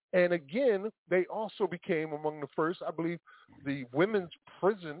 And again, they also became among the first, I believe, the women's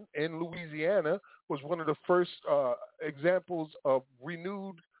prison in Louisiana was one of the first examples of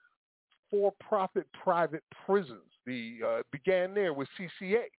renewed for-profit private prisons. Began there with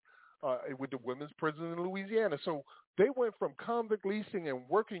CCA, with the women's prison in Louisiana. So they went from convict leasing and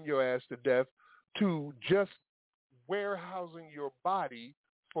working your ass to death to just warehousing your body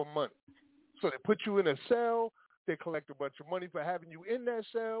for money. So they put you in a cell. They collect a bunch of money for having you in that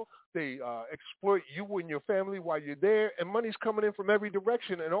cell. They exploit you and your family while you're there, and money's coming in from every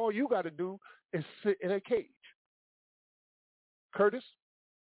direction, and all you got to do is sit in a cage. Curtis?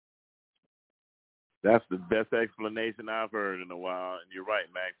 That's the best explanation I've heard in a while, and you're right,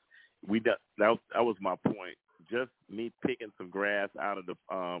 Max. That was my point. Just me picking some grass out of the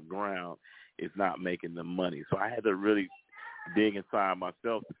ground is not making the money. So I had to really dig inside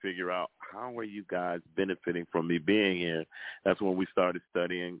myself to figure out how are you guys benefiting from me being here? That's when we started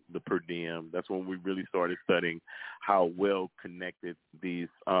studying the per diem. That's when we really started studying how well connected these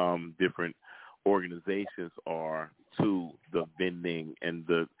different organizations are to the vending and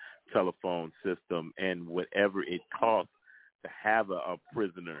the telephone system and whatever it costs to have a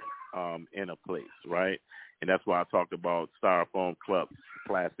prisoner in a place, right? And that's why I talked about styrofoam cups,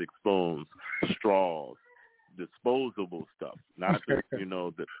 plastic spoons, straws, disposable stuff, not just,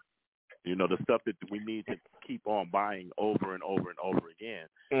 the stuff that we need to keep on buying over and over and over again.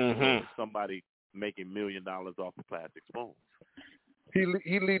 Mm-hmm. Somebody making $1 million off of plastic spoons. He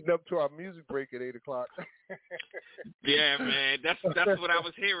leading up to our music break at 8:00. Yeah, man, that's what I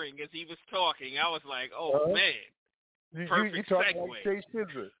was hearing as he was talking. I was like, oh man, perfect you talking segue. like Chase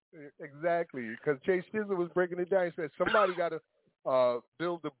Shizzer. Exactly, because Chase Shizzer was breaking it down. He said somebody got to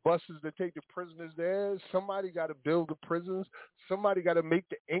build the buses that take the prisoners there. Somebody got to build the prisons. Somebody got to make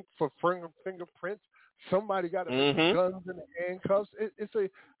the ink for fingerprints. Somebody got to make the guns and the handcuffs. It's a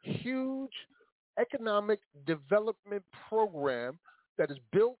huge economic development program that is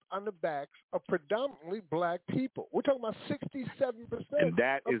built on the backs of predominantly black people. We're talking about 67%. And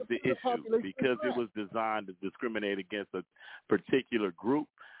that is the issue, because it was designed to discriminate against a particular group.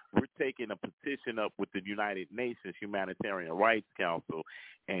 We're taking a petition up with the United Nations Humanitarian Rights Council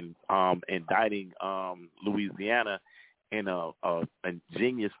and indicting Louisiana in a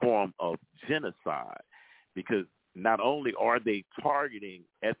ingenious form of genocide, because not only are they targeting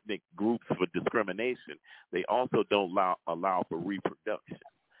ethnic groups for discrimination, they also don't allow for reproduction.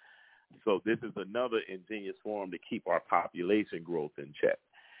 So this is another ingenious form to keep our population growth in check.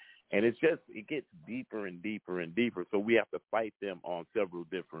 And it gets deeper and deeper and deeper, so we have to fight them on several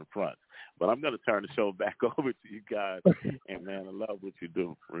different fronts. But I'm going to turn the show back over to you guys, and, man, I love what you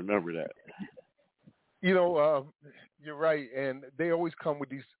do. Remember that. You're right, and they always come with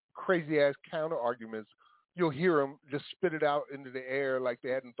these crazy-ass counter-arguments. You'll hear them just spit it out into the air like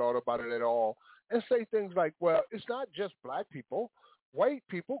they hadn't thought about it at all, and say things like, well, it's not just black people. White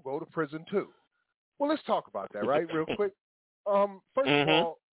people go to prison too. Well, let's talk about that, right, real quick. First of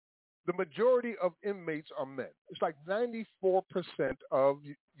all, the majority of inmates are men. It's like 94% of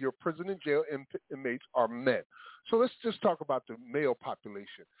your prison and jail inmates are men. So let's just talk about the male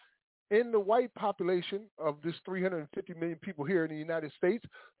population. In the white population of this 350 million people here in the United States,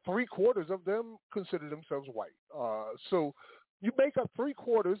 3/4 of them consider themselves white. So you make up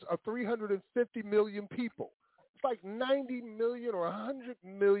 3/4 of 350 million people. It's like 90 million or 100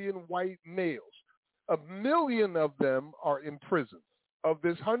 million white males. 1 million of them are in prison. Of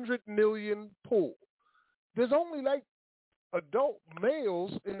this 100 million pool, there's only like adult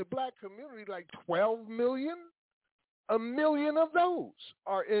males in the black community, like 12 million. 1 million of those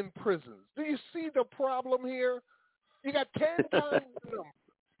are in prisons. Do you see the problem here? You got 10 times the number.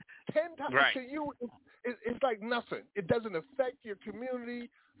 10 times to you, it's like nothing. It doesn't affect your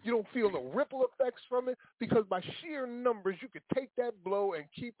community. You don't feel the ripple effects from it, because by sheer numbers, you could take that blow and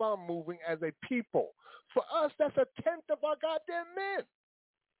keep on moving as a people. For us, that's 1/10 of our goddamn men.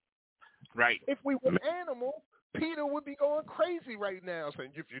 Right. If we were animals, Peter would be going crazy right now,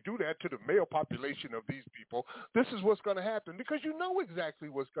 saying, if you do that to the male population of these people, this is what's going to happen, because you know exactly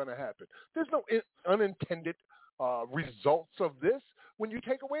what's going to happen. There's no unintended results of this. When you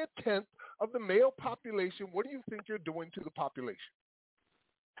take away 1/10 of the male population, what do you think you're doing to the population?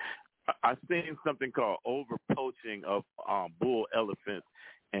 I've seen something called overpoaching of bull elephants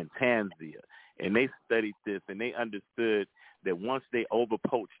in Tanzania, and they studied this, and they understood that once they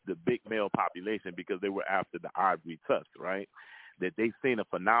overpoached the big male population, because they were after the ivory tusk, right, that they've seen a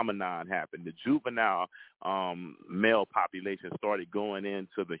phenomenon happen. The juvenile male population started going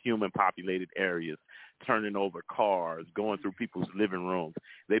into the human-populated areas, turning over cars, going through people's living rooms.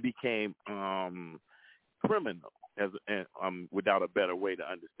 They became criminal, without a better way to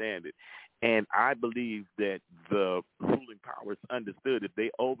understand it. And I believe that the ruling powers understood if they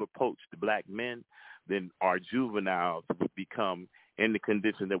overpoached the black men, then our juveniles would become in the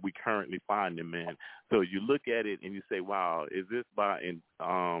condition that we currently find them in. So you look at it and you say, wow, is this by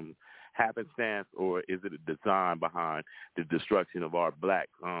happenstance, or is it a design behind the destruction of our black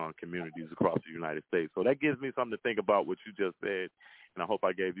communities across the United States? So that gives me something to think about, what you just said, and I hope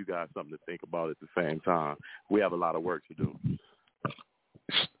I gave you guys something to think about at the same time. We have a lot of work to do.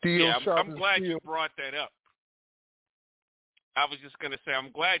 I'm glad you brought that up. I was just going to say,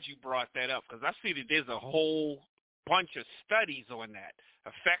 I'm glad you brought that up, because I see that there's a whole bunch of studies on that.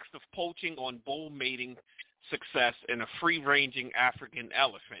 Effects of poaching on bull mating success in a free-ranging African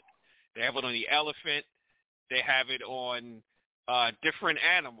elephant. They have it on the elephant. They have it on different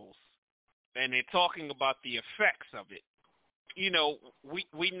animals. And they're talking about the effects of it.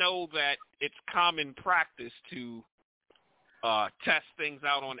 we know that it's common practice to test things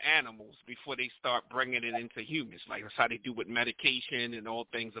out on animals before they start bringing it into humans. Like that's how they do with medication and all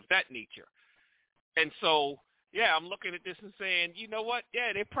things of that nature. And so, yeah, I'm looking at this and saying, you know what?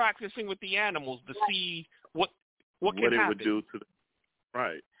 Yeah, they're practicing with the animals to see what can happen. What it would do to them.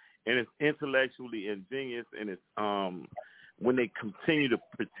 Right. And it's intellectually ingenious, and it's when they continue to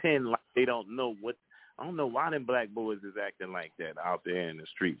pretend like they don't know what. I don't know why them black boys is acting like that out there in the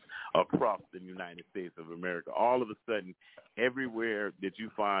streets across the United States of America. All of a sudden, everywhere that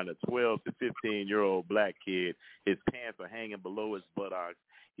you find a 12 to 15-year-old black kid, his pants are hanging below his buttocks.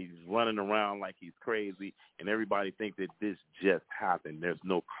 He's running around like he's crazy, and everybody thinks that this just happened. There's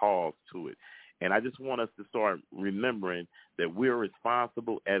no cause to it. And I just want us to start remembering that we're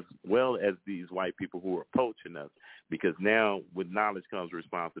responsible as well as these white people who are poaching us, because now with knowledge comes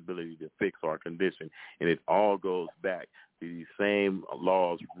responsibility to fix our condition. And it all goes back to these same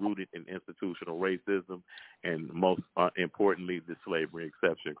laws rooted in institutional racism and, most importantly, the slavery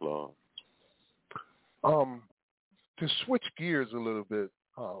exception clause. To switch gears a little bit,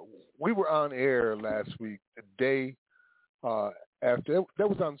 we were on air last week, the day after. That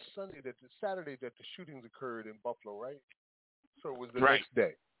was on Saturday that the shootings occurred in Buffalo, right? So it was the next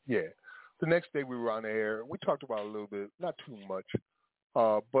day. Yeah. The next day we were on air. We talked about it a little bit, not too much.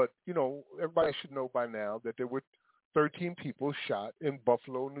 But, everybody should know by now that there were 13 people shot in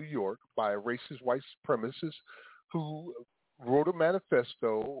Buffalo, New York by a racist white supremacist who wrote a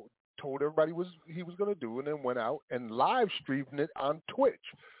manifesto, told everybody he was going to do, and then went out and live streamed it on Twitch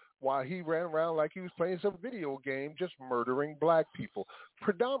while he ran around like he was playing some video game, just murdering black people,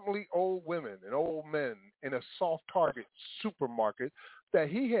 predominantly old women and old men in a soft target supermarket that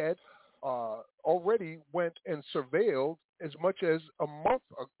he had already went and surveilled as much as a month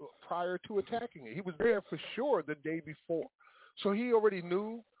prior to attacking it. He was there for sure the day before. So he already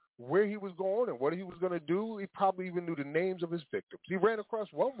knew where he was going and what he was going to do. He probably even knew the names of his victims. He ran across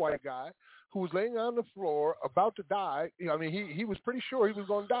one white guy who was laying on the floor about to die. I mean, he was pretty sure he was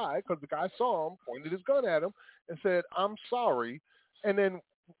going to die because the guy saw him, pointed his gun at him, and said, "I'm sorry," and then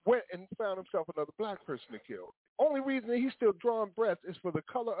went and found himself another black person to kill. Only reason that he's still drawing breath is for the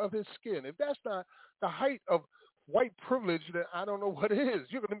color of his skin. If that's not the height of white privilege, then I don't know what is.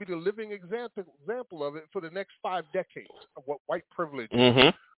 You're going to be the living example of it for the next 5 decades of what white privilege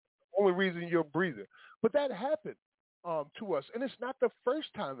is. Only reason you're breathing. But that happened to us. And it's not the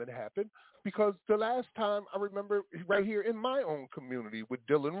first time it happened, because the last time I remember right here in my own community with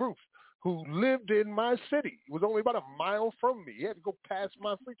Dylan Roof, who lived in my city. He was only about a mile from me. He had to go past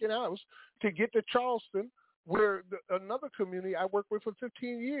my freaking house to get to Charleston, where another community I worked with for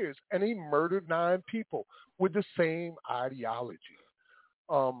 15 years, and he murdered 9 people with the same ideology.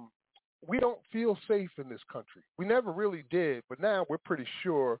 We don't feel safe in this country. We never really did, but now we're pretty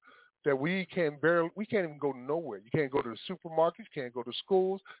sure that we can't even go nowhere. You can't go to the supermarkets, you can't go to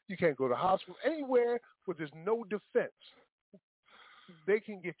schools, you can't go to hospitals, anywhere where there's no defense. They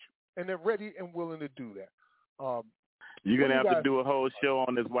can get you, and they're ready and willing to do that. You're going to have to do a whole show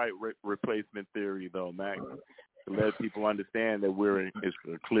on this white replacement theory, though, Mac, to let people understand that we're in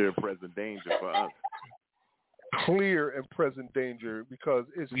a clear present danger for us. Clear and present danger, because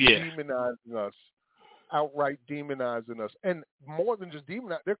it's demonizing us, outright demonizing us. And more than just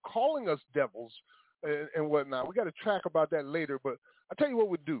demonizing, they're calling us devils and whatnot. We got to track about that later, but I'll tell you what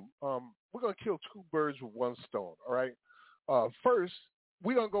we'll do. We're going to kill 2 birds with 1 stone, all right? First,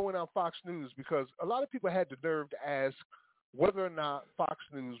 we're going to go in on Fox News, because a lot of people had the nerve to ask whether or not Fox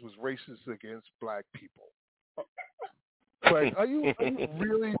News was racist against black people. Like, are you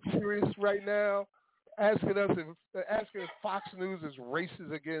really serious right now? Asking if Fox News is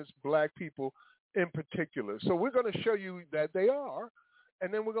racist against black people in particular. So we're going to show you that they are,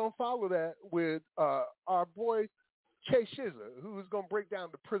 and then we're going to follow that with our boy Che Shizza, who is going to break down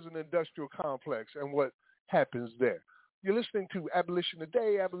the prison industrial complex and what happens there. You're listening to Abolition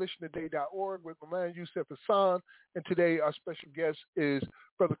Today, abolitiontoday.org, with my man Yusef Hassan, and today our special guest is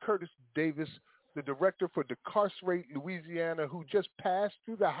Brother Curtis Davis, the Director for Decarcerate Louisiana, who just passed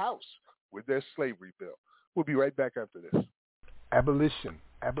through the House with their slavery bill. We'll be right back after this. Abolition.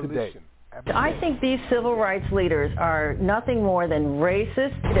 I think these civil rights leaders are nothing more than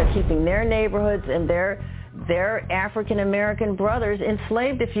racist. They're keeping their neighborhoods and their African-American brothers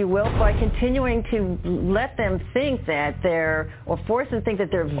enslaved, if you will, by continuing to let them think that or force them to think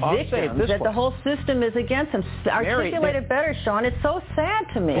that they're victims, that the whole system is against them. Articulate it better, Sean. It's so sad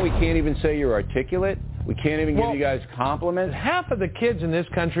to me. We can't even say you're articulate. We can't even give you guys compliments. Half of the kids in this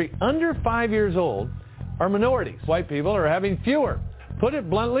country under 5 years old are minorities. White people are having fewer. Put it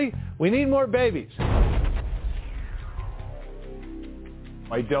bluntly, we need more babies.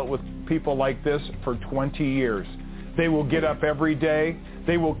 I dealt with people like this for 20 years. They will get up every day,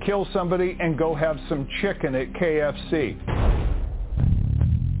 they will kill somebody and go have some chicken at KFC.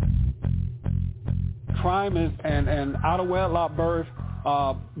 Crime and out of wedlock birth,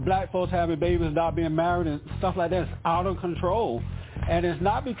 black folks having babies, not being married and stuff like that is out of control. And it's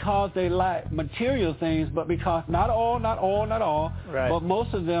not because they lack material things, but because not all, right. But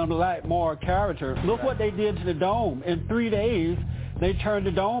most of them lack moral character. Look what they did to the Dome. In 3 days, they turned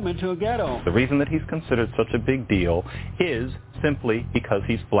the Dome into a ghetto. The reason that he's considered such a big deal is simply because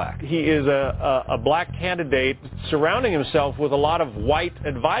he's black. He is a black candidate surrounding himself with a lot of white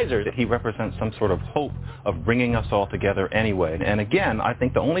advisors. He represents some sort of hope of bringing us all together anyway. And again, I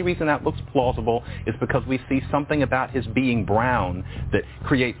think the only reason that looks plausible is because we see something about his being brown that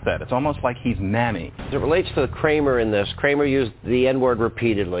creates that. It's almost like he's mammy. As it relates to Kramer in this, Kramer used the N-word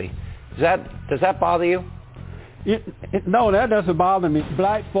repeatedly. Does that bother you? No, that doesn't bother me.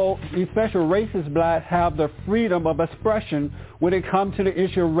 Black folk, especially racist blacks, have the freedom of expression when it comes to the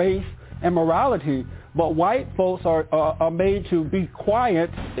issue of race and morality. But white folks are made to be quiet.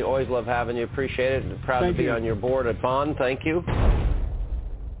 We always love having you. Appreciate it. Proud to be on your board at Bond. Thank you.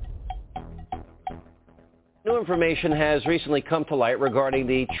 New information has recently come to light regarding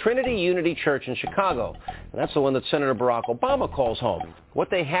the Trinity Unity Church in Chicago. And that's the one that Senator Barack Obama calls home.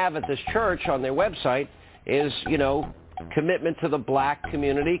 What they have at this church on their website is, commitment to the black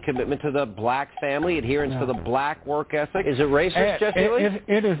community, commitment to the black family, adherence to the black work ethic. Is it racist, Jesse Lee?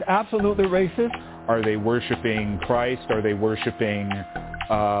 It is absolutely racist. Are they worshiping Christ? Are they worshiping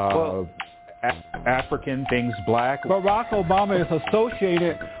African things black? Barack Obama is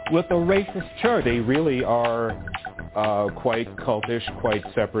associated with the racist church. They really are quite cultish, quite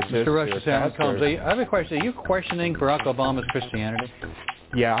separatist. Mr. Rush, I have a question. Are you questioning Barack Obama's Christianity?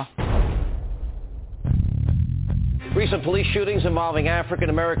 Yeah. Recent police shootings involving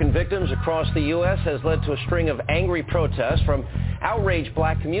African-American victims across the U.S. has led to a string of angry protests from outraged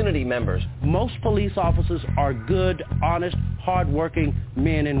black community members. Most police officers are good, honest, hardworking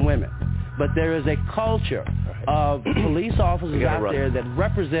men and women. But there is a culture of police officers out there that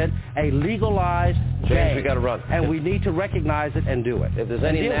represent a legalized gang. We got to run. And we need to recognize it and do it. If there's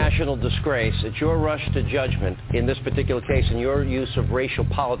any national disgrace, it's your rush to judgment in this particular case and your use of racial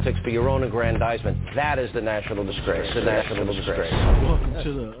politics for your own aggrandizement. That is the national disgrace. The national disgrace. Welcome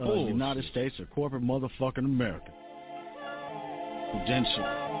to the United States of corporate motherfucking America. Prudential,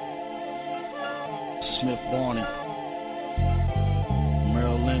 Smith Barney,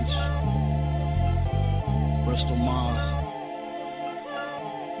 Merrill Lynch, Bristol Myers,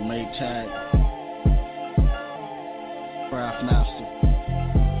 Maytag, Craftmaster,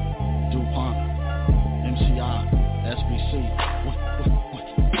 DuPont, MCI, SBC.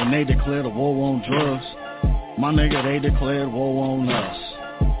 When they declared a war on drugs, my nigga, they declared war on us.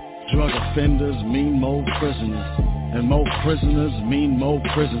 Drug offenders mean more prisoners, and more prisoners mean more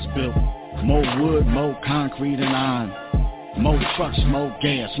prisons built. More wood, more concrete and iron, more trucks, more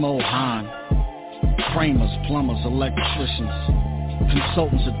gas, more Hahn. Framers, plumbers, electricians,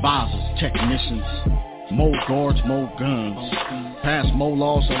 consultants, advisors, technicians. More guards, more guns. Pass more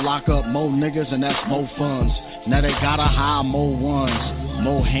laws to lock up more niggas, and that's more funds. Now they gotta hire more ones.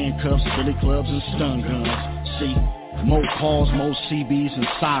 More handcuffs, billy clubs, and stun guns. See, more calls, more CBs and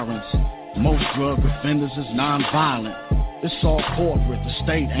sirens. Most drug offenders is non-violent. It's all corporate, the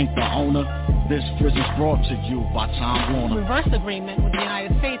state ain't the owner. This prison's brought to you by Time Warner. Reverse agreement with the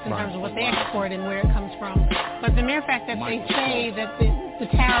United States in terms of what they export and where it comes from. But the mere fact that they say that the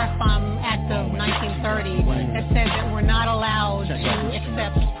Tariff Act of 1930 that said that we're not allowed to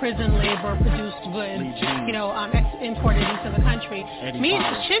accept prison labor produced goods, imported into the country, it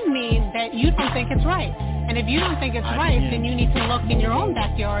should mean that you don't think it's right. And if you don't think it's right, then you need to look in your own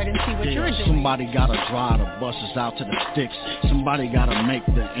backyard and see what you're doing. Somebody gotta dry the buses out to the sticks. Somebody gotta make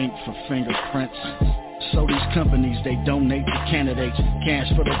the ink for fingerprints. So these companies, they donate to candidates.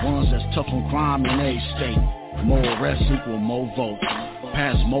 Cash for the ones that's tough on crime in a state. More arrests equal more votes.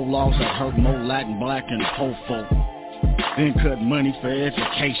 Pass more laws that hurt more Latin, black, and poor folk. Then cut money for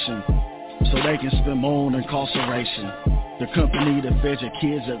education so they can spend more on incarceration. The company that fed your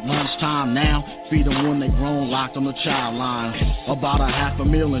kids at lunchtime now feed them when they grown, locked on the child line. About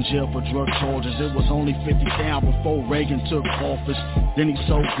 $500,000 in jail for drug charges. It was only 50 down before Reagan took office. Then he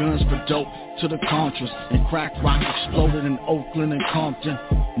sold guns for dope to the Contras, and crack rock exploded in Oakland and Compton.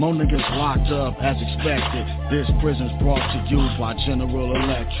 More niggas locked up as expected. This prison's brought to you by General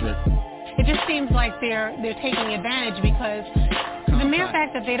Electric. It just seems like they're taking advantage because the mere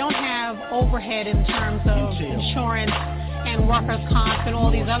fact that they don't have overhead in terms of insurance and workers' comp and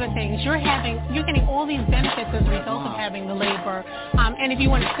all these other things. You're getting all these benefits as a result of having the labor. And if you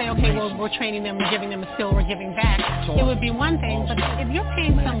want to say, okay, well, we're training them, we're giving them a skill, we're giving back, it would be one thing. But if you're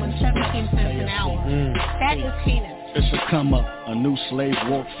paying someone 17 cents an hour, that is heinous. It's a come up, a new slave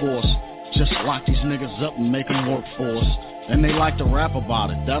workforce. Just lock these niggas up and make them work for us. And they like to rap about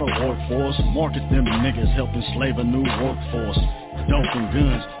it, that'll work for us. Market them niggas, help enslave a new workforce. Dope and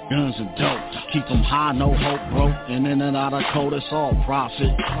guns, guns and dope. Keep them high, no hope, bro. And in and out of code, it's all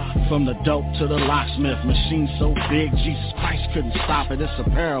profit. From the dope to the locksmith, machine so big, Jesus Christ couldn't stop it, it's a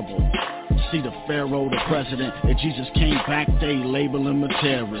parable. See the Pharaoh, the president, if Jesus came back, they label him a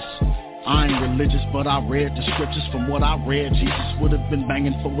terrorist. I ain't religious, but I read the scriptures. From what I read, Jesus would have been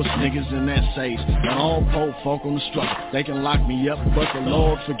banging for us niggas in essays. And all poor folk on the struggle, they can lock me up, but the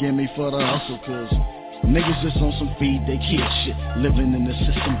Lord forgive me for the hustle, cause niggas just on some feed they kid shit, living in the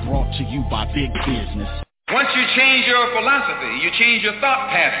system brought to you by big business. Once you change your philosophy, you change your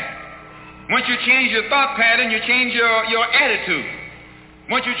thought pattern. Once you change your thought pattern, you change your attitude.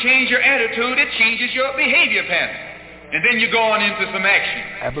 Once you change your attitude, it changes your behavior pattern. And then you go on into some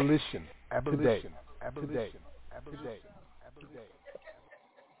action. Abolition.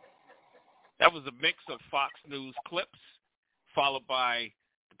 That was a mix of Fox News clips, followed by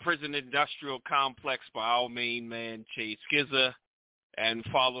the prison industrial complex by our main man, Che Skizza, and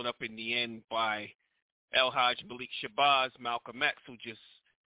followed up in the end by El Haj Malik Shabazz, Malcolm X, who just,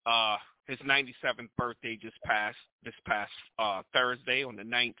 his 97th birthday just passed this past Thursday on the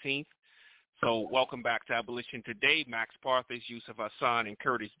 19th. So welcome back to Abolition Today. Max Parthas, Yusuf Hassan, and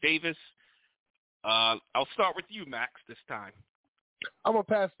Curtis Davis. I'll start with you, Max, this time. I'm going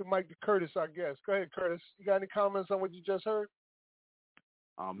to pass the mic to Curtis, I guess. Go ahead, Curtis. You got any comments on what you just heard?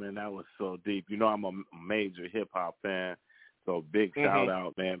 Oh, man, that was so deep. You know I'm a major hip-hop fan, so big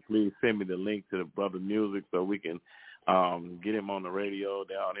shout-out, man. Please send me the link to the brother music so we can get him on the radio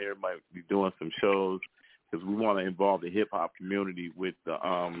down here. Might be doing some shows, because we want to involve the hip-hop community with the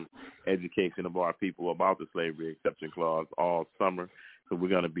education of our people about the Slavery Exception Clause all summer. So we're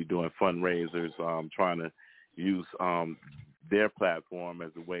going to be doing fundraisers, trying to use their platform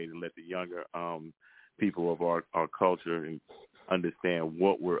as a way to let the younger people of our culture understand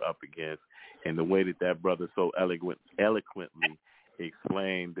what we're up against. And the way that brother so eloquently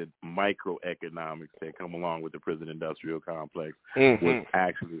explained the microeconomics that come along with the prison industrial complex was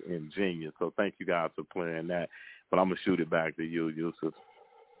actually ingenious. So thank you guys for playing that. But I'm going to shoot it back to you, Yusuf.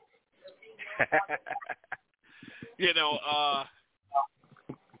 You know,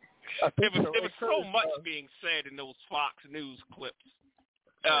 there was so much being said in those Fox News clips.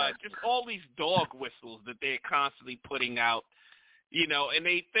 Just all these dog whistles that they're constantly putting out, you know, and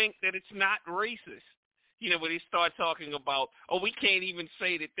they think that it's not racist. You know, when they start talking about, we can't even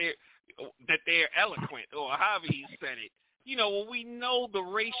say that they're eloquent, or however he said it. You know, well, we know the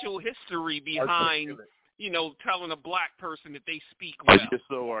racial history behind, you know, telling a black person that they speak well.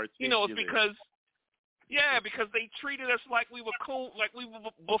 You know, it's because they treated us like we were cool, like we were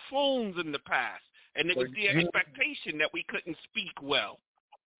buffoons in the past, and it was the expectation that we couldn't speak well.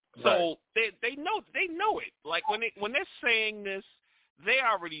 So they know it. Like when they're saying this, they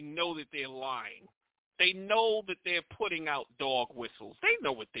already know that they're lying. They know that they're putting out dog whistles. They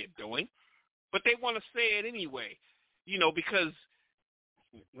know what they're doing, but they want to say it anyway, you know, because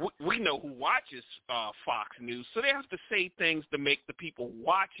we know who watches Fox News, so they have to say things to make the people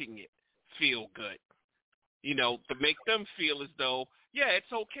watching it feel good, you know, to make them feel as though, yeah,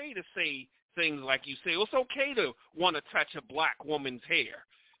 it's okay to say things like you say. It's okay to want to touch a black woman's hair.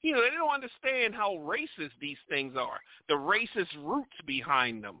 You know, they don't understand how racist these things are, the racist roots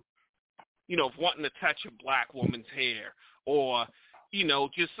behind them. You know, of wanting to touch a black woman's hair, or, you know,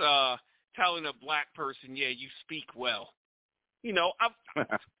 just telling a black person, yeah, you speak well. You know,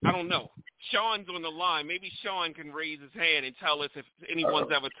 I don't know. Sean's on the line. Maybe Sean can raise his hand and tell us if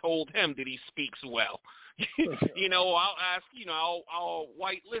anyone's ever told him that he speaks well. You know, I'll ask, you know, our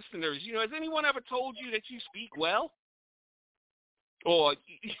white listeners, you know, has anyone ever told you that you speak well? Or,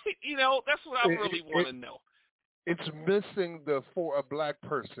 you know, that's what I really want to know. It's missing for a black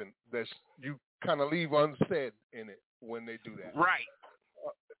person that you kind of leave unsaid in it when they do that. Right.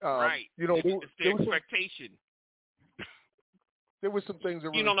 Right. You know, it's the expectation. There were some things that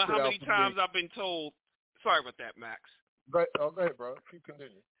really you don't know how many times me. I've been told. Sorry about that, Max. Go ahead, bro. Keep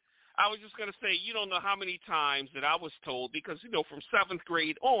continuing. I was just going to say, you don't know how many times that I was told, because, you know, from 7th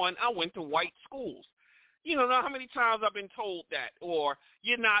grade on, I went to white schools. You don't know how many times I've been told that, or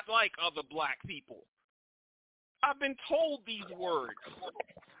you're not like other black people. I've been told these words.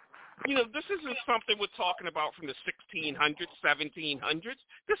 You know, this isn't something we're talking about from the 1600s, 1700s.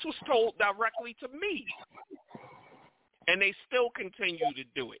 This was told directly to me. And they still continue to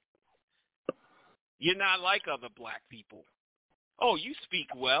do it. You're not like other black people. Oh, you speak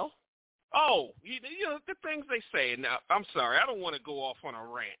well. Oh, you know, the things they say. Now, I'm sorry. I don't want to go off on a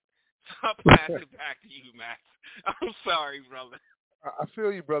rant. So I'll pass it back to you, Max. I'm sorry, brother. I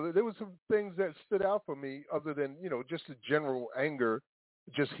feel you, brother. There were some things that stood out for me other than, you know, just the general anger,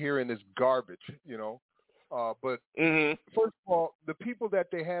 just hearing this garbage, you know. But first of all, the people that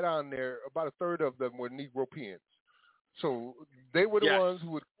they had on there, about a third of them were Negropeans. So they were the ones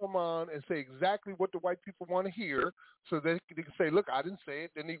who would come on and say exactly what the white people want to hear, so they could say, look, I didn't say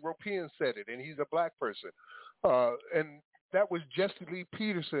it, the Negropean said it, and he's a black person. And that was Jesse Lee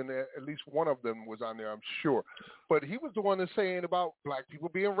Peterson. At least one of them was on there, I'm sure. But he was the one that's saying about black people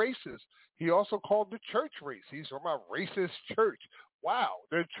being racist. He also called the church racist. He's talking about racist church. Wow,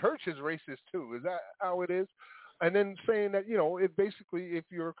 their church is racist too. Is that how it is? And then saying that, you know, it basically, if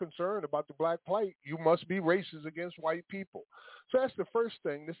you're concerned about the black plight, you must be racist against white people. So that's the first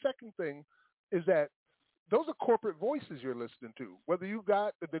thing. The second thing is that those are corporate voices you're listening to. Whether you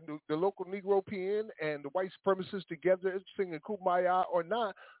got the local Negropean and the white supremacists together singing Kumbaya or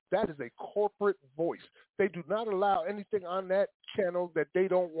not, that is a corporate voice. They do not allow anything on that channel that they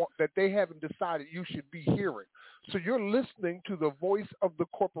don't want, that they haven't decided you should be hearing. So you're listening to the voice of the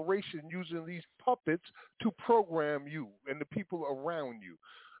corporation using these puppets to program you and the people around you.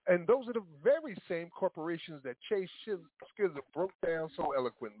 And those are the very same corporations that Chase Skizzer broke down so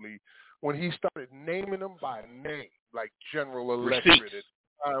eloquently when he started naming them by name, like General Electric and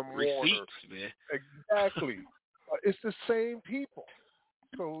Time Warner. Man. Exactly. It's the same people.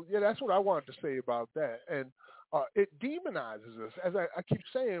 So, yeah, that's what I wanted to say about that. And it demonizes us. As I keep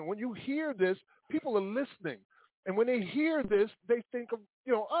saying, when you hear this, people are listening. And when they hear this, they think of,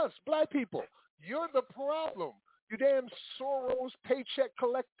 you know, us, black people. You're the problem. You damn Soros, paycheck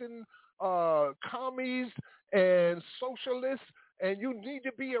collecting commies and socialists, and you need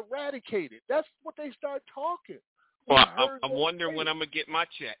to be eradicated. That's what they start talking. Well, I'm wondering when I'm going to get my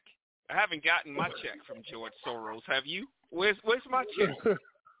check. I haven't gotten my check from George Soros. Have you? Where's my check?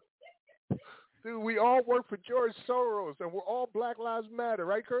 Dude, we all work for George Soros, and we're all Black Lives Matter,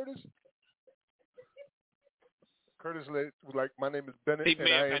 right, Curtis? Curtis, like, my name is Bennett. He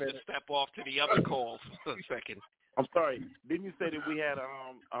may have had to step off to the other call for a second. I'm sorry. Didn't you say that we had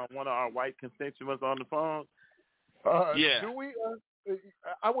one of our white constituents on the phone? Yeah. Do we?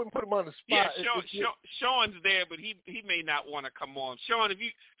 I wouldn't put him on the Yeah, spot. Sean's there, but he may not want to come on. Sean, if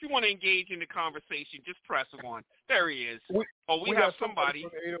you want to engage in the conversation, just press 1. There he is. We have somebody.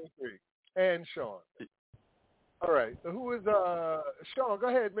 From 803 and Sean. All right. So who is Sean? Go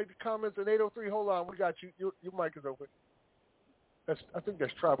ahead. Make the comments in 803. Hold on. We got you. Your mic is open. I think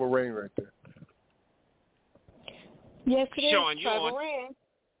that's Tribal Rain right there. Yes, it is. Sean, you Tribal on? Rain.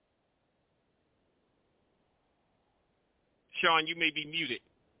 Sean, you may be muted.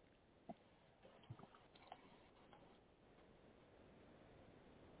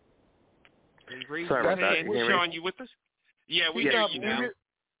 Sorry about that. You Sean, you with us? Yeah, we hear you now.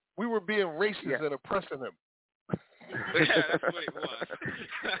 We were being racist and oppressing him. Yeah, that's what it was.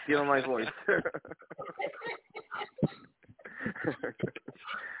 Stealing my voice.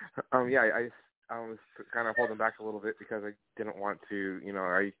 I was kind of holding back a little bit because I didn't want to, you know,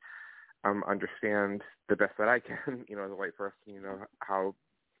 I understand the best that I can, you know, as a white person, you know, how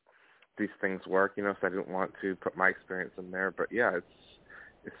these things work, you know, so I didn't want to put my experience in there. But yeah,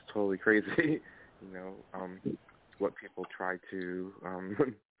 it's totally crazy, you know, what people try to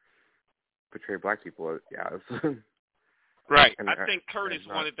portray black people as. Right. I think Curtis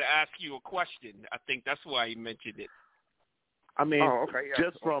wanted to ask you a question. I think that's why he mentioned it. I mean,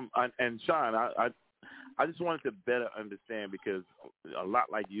 just from and Sean, I just wanted to better understand, because a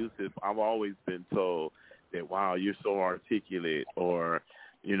lot like Yusuf, I've always been told that, wow, you're so articulate, or,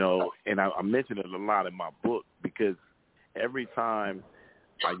 you know, and I mention it a lot in my book, because every time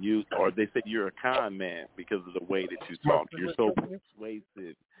I use, or they say you're a con man because of the way that you talk, you're so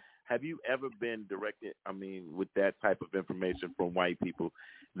persuasive. Have you ever been directed, I mean, with that type of information from white people?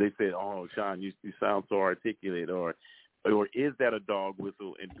 They said, oh, Sean, you sound so articulate, or is that a dog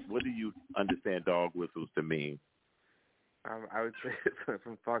whistle? And what do you understand dog whistles to mean? I would say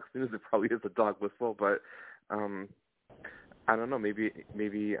from Fox News it probably is a dog whistle, but I don't know.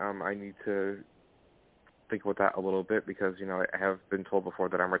 Maybe I need to think about that a little bit, because, you know, I have been told before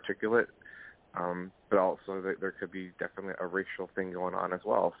that I'm articulate, but also that there could be definitely a racial thing going on as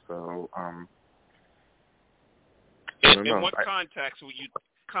well. So I don't know. In what context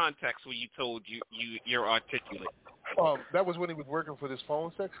were you told you're articulate? That was when he was working for this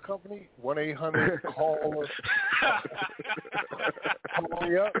phone sex company. 1-800 call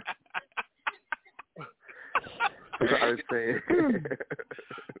me up. I would say,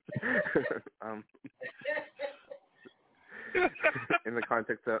 in the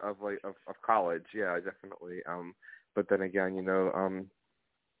context of college, yeah, definitely. But then again,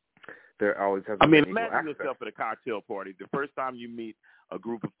 there always has. Imagine yourself at a cocktail party. The first time you meet a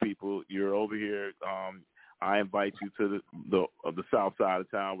group of people, you're over here. I invite you to the south side of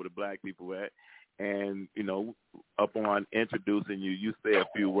town where the black people at, and upon introducing you, you say a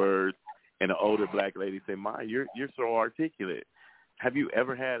few words, and an older black lady say, "My, you're so articulate." Have you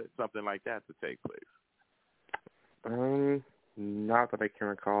ever had something like that to take place? Not that I can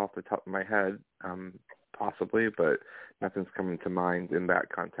recall off the top of my head. Possibly, but nothing's coming to mind in that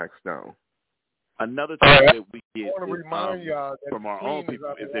context. No. Another thing that we get from our own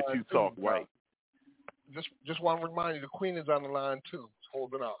people is that you talk white. Just want to remind you, the Queen is on the line too,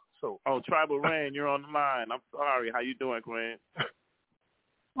 holding out. So. Oh, Tribal Rain, you're on the line. I'm sorry. How you doing, Queen?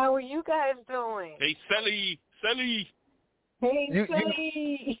 How are you guys doing? Hey, Sally. Hey,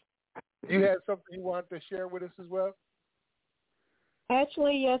 Sally. You had something you wanted to share with us as well?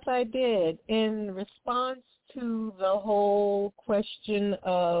 Actually, yes, I did. In response to the whole question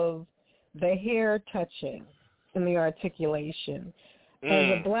of the hair touching and the articulation,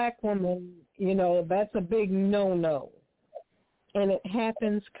 as a black woman, that's a big no-no. And it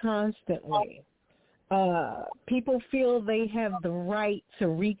happens constantly. People feel they have the right to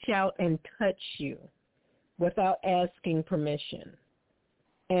reach out and touch you without asking permission.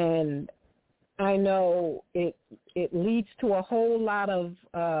 And I know it leads to a whole lot of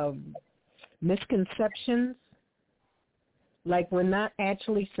misconceptions. Like we're not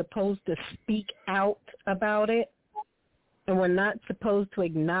actually supposed to speak out about it, and we're not supposed to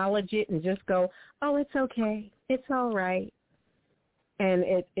acknowledge it and just go, "Oh, it's okay, it's all right."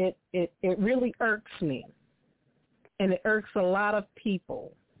 And it really irks me, and it irks a lot of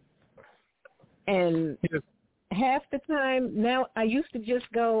people. And half the time now, I used to just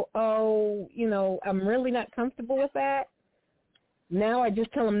go, "Oh, I'm really not comfortable with that." Now I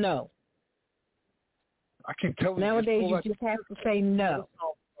just tell them no. I keep telling you. Nowadays, you just have to say no.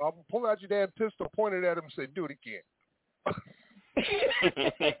 I'll pull out your damn pistol, point it at him, and say, "Do it again."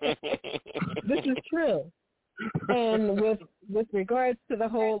 This is true. And with regards to the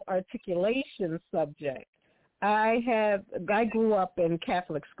whole articulation subject, I grew up in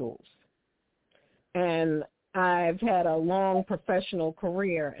Catholic schools, and I've had a long professional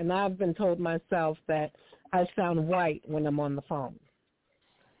career, and I've been told myself that I sound white when I'm on the phone.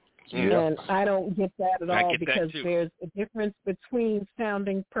 Yeah. And I don't get that at all, because there's a difference between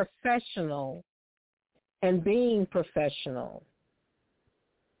sounding professional and being professional,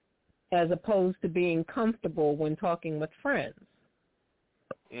 as opposed to being comfortable when talking with friends.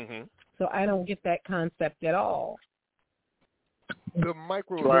 Mm-hmm. So I don't get that concept at all. The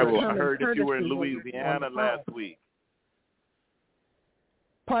micro. Tribal, I heard that you were in Louisiana last week.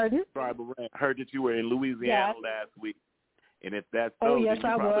 Pardon? Tribal, I heard that you were in Louisiana last week. And if that's so, yes,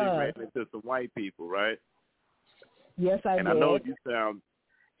 then you I probably was. ran into some white people, right? Yes, I did. And I know you sound,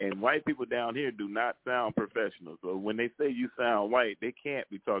 and white people down here do not sound professional. So when they say you sound white, they can't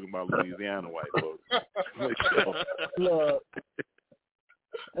be talking about Louisiana white folks. Look,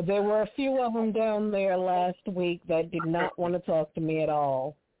 there were a few of them down there last week that did not want to talk to me at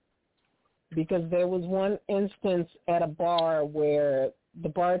all, because there was one instance at a bar where the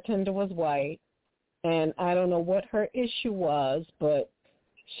bartender was white, and I don't know what her issue was, but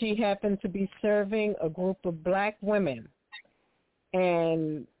she happened to be serving a group of black women.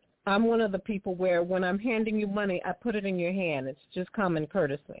 And I'm one of the people where when I'm handing you money, I put it in your hand. It's just common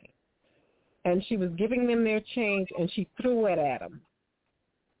courtesy. And she was giving them their change, and she threw it at them.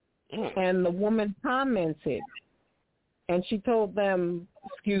 And the woman commented, and she told them,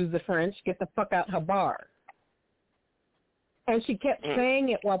 excuse the French, get the fuck out her bar. And she kept saying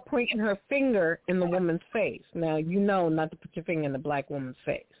it while pointing her finger in the woman's face. Now, not to put your finger in the black woman's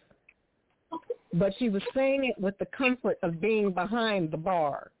face. But she was saying it with the comfort of being behind the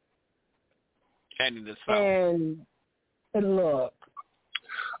bar. And in the South. And look.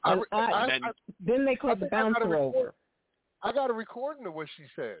 Then they called the bouncer over. I got a recording of what she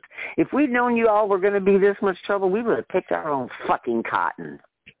said. If we'd known you all were going to be this much trouble, we would have picked our own fucking cotton.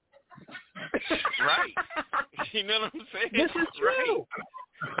 Right. You know what I'm saying? This is true.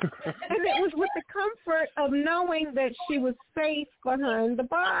 Right. And it was with the comfort of knowing that she was safe behind the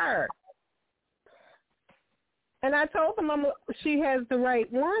bar. And I told them she has the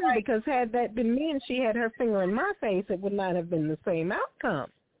right one, because had that been me and she had her finger in my face, it would not have been the same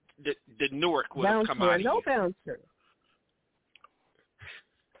outcome. The Newark would have come out of no bouncer.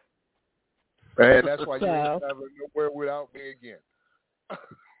 And that's why you ain't traveling nowhere without me again.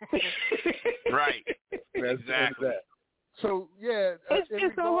 Right. Exactly. So, yeah. It's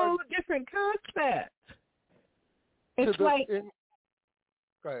just a whole different concept. It's like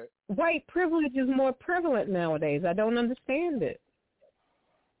white privilege is more prevalent nowadays. I don't understand it.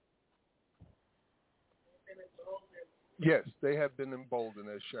 Yes, they have been emboldened,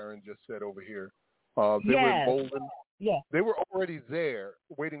 as Sharon just said over here. They were emboldened. Yeah. They were already there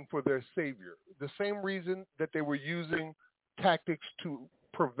waiting for their savior. The same reason that they were using tactics to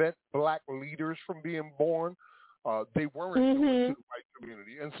prevent black leaders from being born, they weren't doing it to the white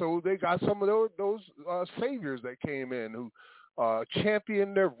community. And so they got some of those saviors that came in who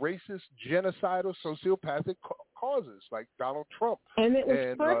championed their racist, genocidal, sociopathic causes, like Donald Trump. And it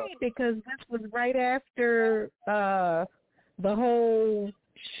was funny because this was right after the whole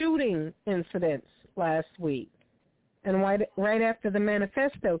shooting incidents last week, and right after the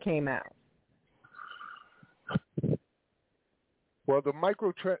manifesto came out. Well, the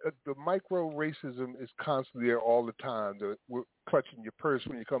micro racism is constantly there all the time. We're clutching your purse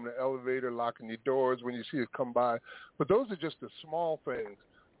when you come in the elevator, locking your doors when you see it come by. But those are just the small things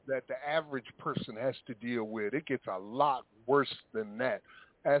that the average person has to deal with. It gets a lot worse than that.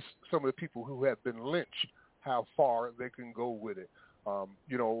 Ask some of the people who have been lynched how far they can go with it.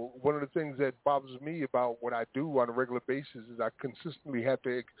 One of the things that bothers me about what I do on a regular basis is I consistently have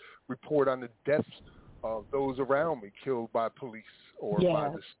to report on the deaths of those around me killed by police or by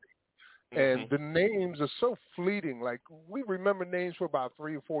the state. And the names are so fleeting. Like, we remember names for about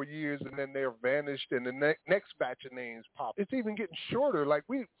 3 or 4 years, and then they're vanished, and the next batch of names pop. It's even getting shorter. Like,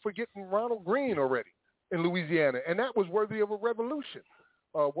 we're forgetting Ronald Green already in Louisiana, and that was worthy of a revolution,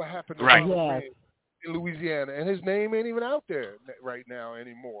 what happened to Ronald Green in Louisiana. And his name ain't even out there right now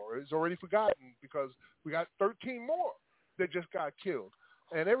anymore. It's already forgotten because we got 13 more that just got killed.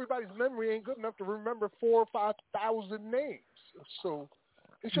 And everybody's memory ain't good enough to remember 4,000 or 5,000 names. So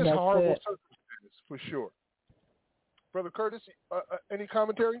it's just horrible circumstances for sure. Brother Curtis, any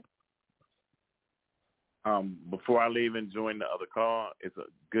commentary? Before I leave and join the other call, it's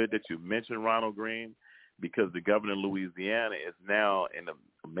good that you mentioned Ronald Green, because the governor of Louisiana is now in a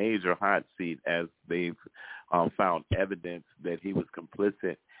major hot seat as they've found evidence that he was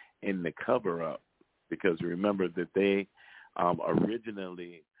complicit in the cover-up. Because remember that they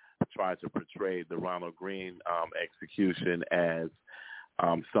originally tried to portray the Ronald Green execution as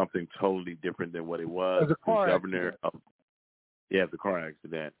something totally different than what it was. As a car accident. The car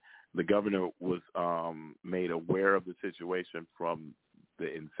accident. The governor was made aware of the situation from the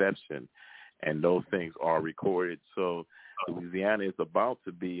inception, and those things are recorded. So Louisiana is about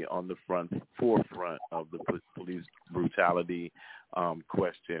to be on the forefront of the police brutality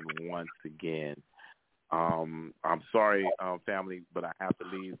question once again. I'm sorry, family, but I have to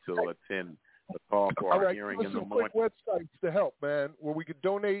leave to attend the call for our hearing in the morning. Quick websites to help, man, where we could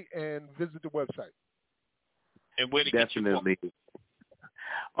donate and visit the website. And where to Definitely. Get your book?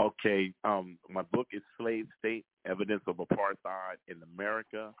 Okay, my book is Slave State, Evidence of Apartheid in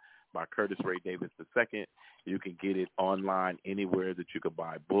America by Curtis Ray Davis II. You can get it online anywhere that you could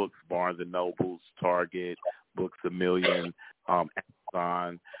buy books, Barnes & Nobles, Target, Books A Million,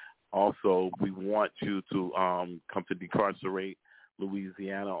 Amazon. Also, we want you to come to Decarcerate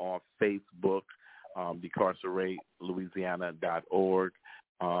Louisiana on Facebook, decarceratelouisiana.org.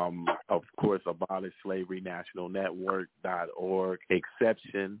 Of course, Abolish Slavery National Network.org,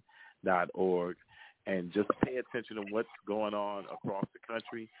 Exception.org. And just pay attention to what's going on across the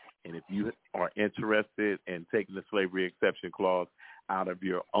country. And if you are interested in taking the slavery exception clause out of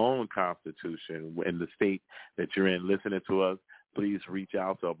your own constitution in the state that you're in listening to us, please reach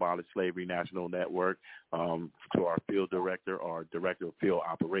out to Abolish Slavery National Network, to our field director or director of field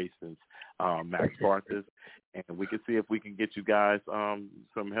operations, Max Barthas, and we can see if we can get you guys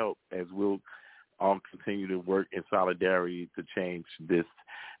some help as we'll all continue to work in solidarity to change this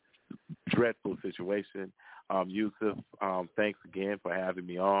dreadful situation. Yusuf, thanks again for having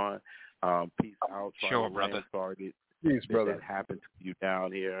me on. Peace out. Sure, brother. Peace, brother. That happened to you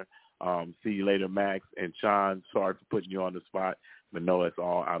down here. See you later, Max. And Sean, sorry for putting you on the spot, but no, it's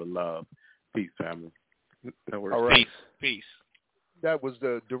all out of love. Peace, family. All right. Peace. That was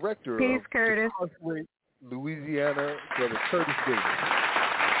the director of Decarcerate Louisiana, Brother Curtis Davis.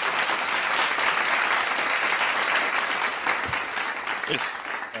 It's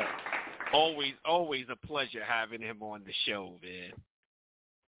always a pleasure having him on the show, man.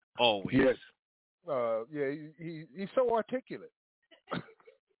 Always. Yes. He's so articulate.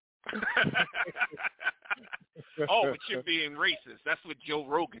 Oh, but you're being racist. That's what Joe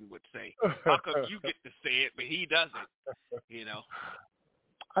Rogan would say. How come you get to say it, but he doesn't?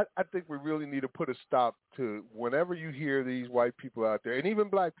 I think we really need to put a stop to whenever you hear these white people out there, and even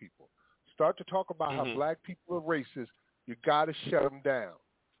black people, start to talk about how black people are racist, you got to shut them down.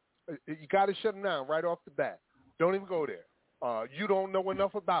 You got to shut them down right off the bat. Don't even go there. You don't know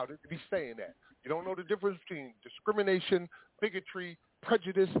enough about it to be saying that. You don't know the difference between discrimination, bigotry,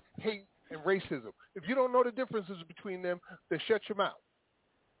 prejudice, hate, and racism. If you don't know the differences between them, then shut your mouth.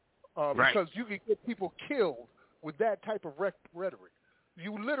 Because you can get people killed with that type of rhetoric.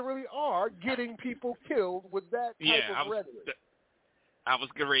 You literally are getting people killed with that type of rhetoric. I was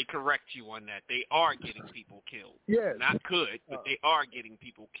going to correct you on that. They are getting people killed. Yes. Not could, but they are getting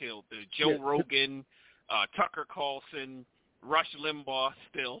people killed. The Joe Rogan, Tucker Carlson, Rush Limbaugh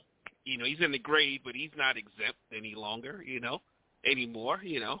still. You know, he's in the grave, but he's not exempt any longer, anymore.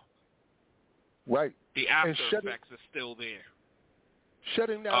 Right. The after effects are still there.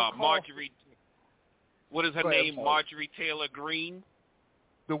 Shutting down Marjorie, what is her name? Marjorie Taylor Greene?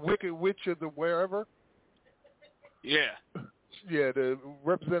 The Wicked Witch of the wherever? Yeah. Yeah, the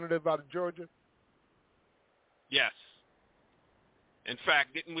representative out of Georgia? Yes. In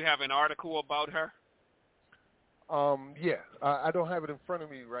fact, didn't we have an article about her? Yeah. I don't have it in front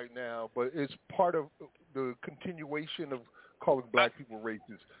of me right now, but it's part of the continuation of calling black people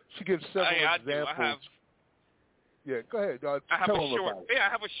racist. She gives several examples. Yeah, go ahead. I have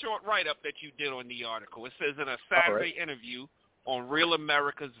a short write-up that you did on the article. It says in a Saturday interview on Real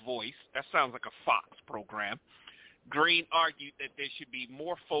America's Voice, that sounds like a Fox program, Green argued that there should be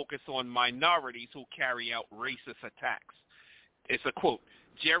more focus on minorities who carry out racist attacks. It's a quote.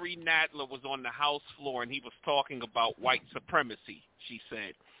 Jerry Nadler was on the House floor and he was talking about white supremacy, she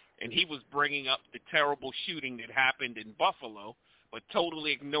said. And he was bringing up the terrible shooting that happened in Buffalo, but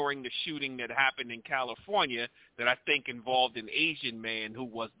totally ignoring the shooting that happened in California that I think involved an Asian man who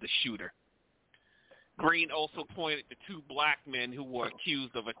was the shooter. Green also pointed to two black men who were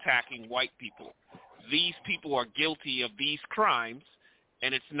accused of attacking white people. These people are guilty of these crimes,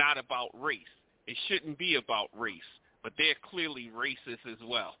 and it's not about race. It shouldn't be about race, but they're clearly racist as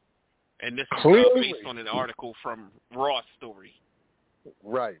well. And this is based on an article from Raw Story.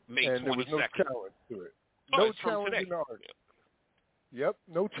 Right. May and 22nd. There was no challenge to it. No challenge in the article. Yep,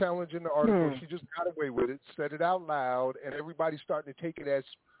 no challenge in the article. She just got away with it, said it out loud, and everybody's starting to take it as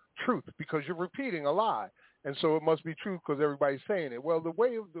truth because you're repeating a lie. And so it must be true because everybody's saying it. Well, the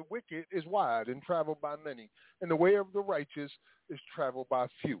way of the wicked is wide and traveled by many, and the way of the righteous is traveled by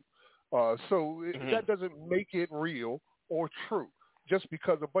few. That doesn't make it real or true just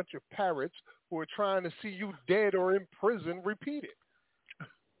because a bunch of parrots who are trying to see you dead or in prison repeat it.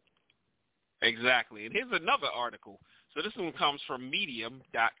 Exactly. And here's another article. So this one comes from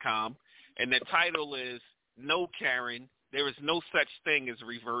Medium.com, and the title is No Karen, There is no such thing as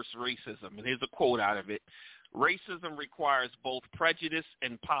reverse racism. And here's a quote out of it. Racism requires both prejudice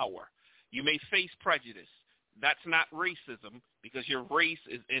and power. You may face prejudice. That's not racism because your race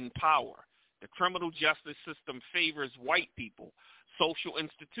is in power. The criminal justice system favors white people. Social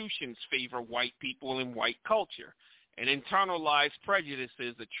institutions favor white people and white culture. And internalized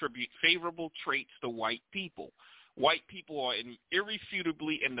prejudices attribute favorable traits to white people. White people are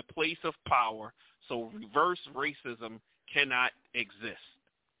irrefutably in the place of power, so reverse racism cannot exist.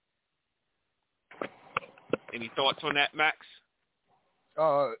 Any thoughts on that, Max?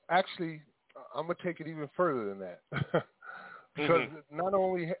 Actually, I'm going to take it even further than that. Because not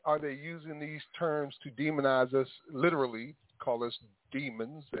only are they using these terms to demonize us, literally call us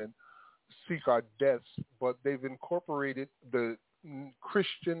demons and seek our deaths, but they've incorporated the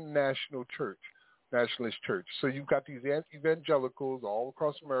Christian Nationalist Church. So you've got these evangelicals all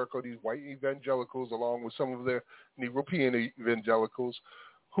across America, these white evangelicals, along with some of their European evangelicals,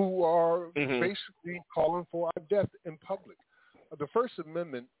 who are basically calling for our death in public. The First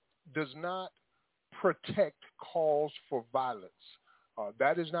Amendment does not protect calls for violence.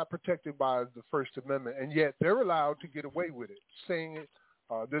 That is not protected by the First Amendment, and yet they're allowed to get away with it, saying it.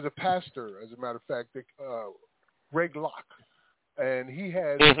 There's a pastor, as a matter of fact, Greg Locke, and he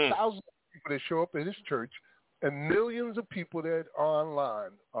has thousands of people that show up at his church and millions of people that are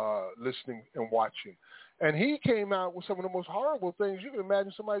online listening and watching. And he came out with some of the most horrible things you can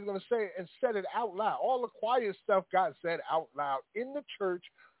imagine somebody's going to say and said it out loud. All the quiet stuff got said out loud in the church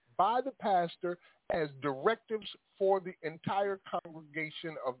by the pastor as directives for the entire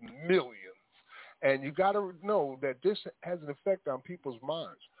congregation of millions. And you got to know that this has an effect on people's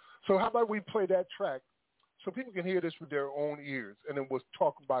minds. So how about we play that track so people can hear this with their own ears, and then we'll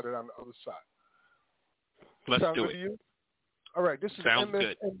talk about it on the other side. Let's Sound do good it. To you? All right, this is Sounds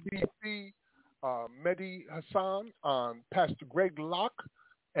MSNBC Mehdi Hassan on Pastor Greg Locke,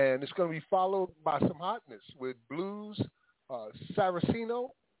 and it's going to be followed by some hotness with Blues Saraceno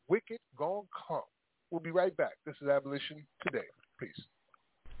wicked gonna come. We'll be right back. This is Abolition Today. Peace.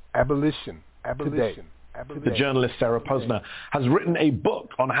 Abolition Today. The journalist Sarah Posner has written a book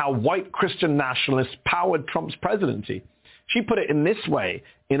on how white Christian nationalists powered Trump's presidency. She put it in this way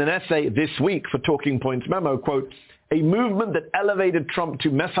in an essay this week for Talking Points Memo, quote, "A movement that elevated Trump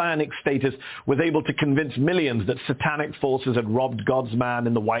to messianic status was able to convince millions that satanic forces had robbed God's man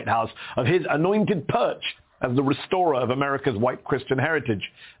in the White House of his anointed perch as the restorer of America's white Christian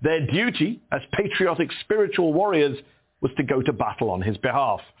heritage. Their duty as patriotic spiritual warriors was to go to battle on his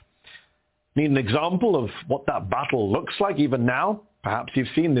behalf." Need an example of what that battle looks like even now? Perhaps you've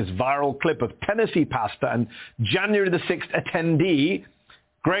seen this viral clip of Tennessee pastor and January the 6th attendee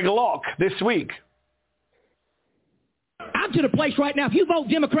Greg Locke this week. I'm to the place right now, if you vote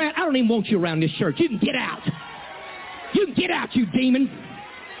Democrat, I don't even want you around this church. You can get out. You can get out, you demon.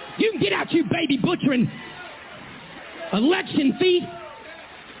 You can get out, you baby butchering election thief.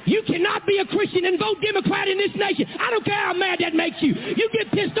 You cannot be a Christian and vote Democrat in this nation. I don't care how mad that makes you. You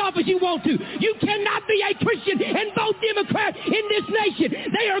get pissed off as you want to. You cannot be a Christian and vote Democrat in this nation.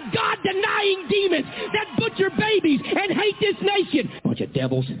 They are God-denying demons that butcher babies and hate this nation. Bunch of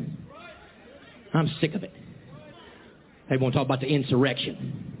devils. I'm sick of it. They want to talk about the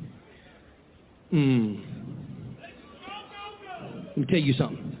insurrection. Let me tell you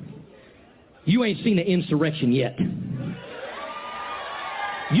something. You ain't seen an insurrection yet.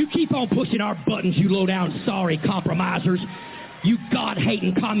 You keep on pushing our buttons, you low-down sorry compromisers. You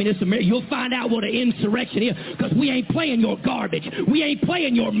God-hating communist America. You'll find out what an insurrection is, because we ain't playing your garbage. We ain't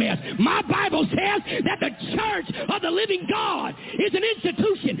playing your mess. My Bible says that the church of the living God is an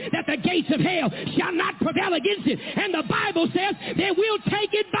institution that the gates of hell shall not prevail against it. And the Bible says that we'll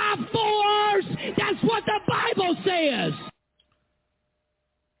take it by force. That's what the Bible says.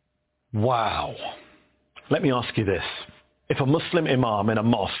 Wow. Let me ask you this. If a Muslim imam in a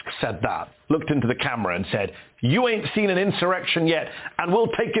mosque said that, looked into the camera and said, "You ain't seen an insurrection yet, and we'll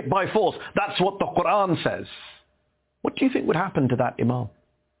take it by force. That's what the Quran says." What do you think would happen to that imam?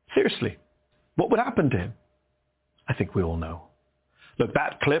 Seriously, what would happen to him? I think we all know. Look,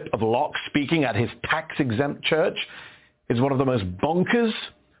 that clip of Locke speaking at his tax-exempt church is one of the most bonkers,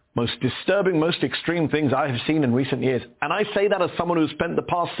 most disturbing, most extreme things I have seen in recent years. And I say that as someone who's spent the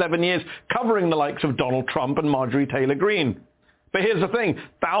past 7 years covering the likes of Donald Trump and Marjorie Taylor Greene. But here's the thing.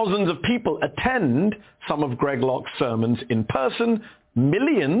 Thousands of people attend some of Greg Locke's sermons in person,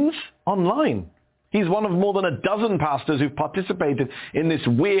 millions online. He's one of more than a dozen pastors who've participated in this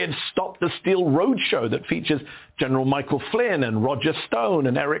weird Stop the Steal roadshow that features General Michael Flynn and Roger Stone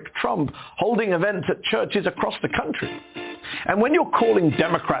and Eric Trump holding events at churches across the country. And when you're calling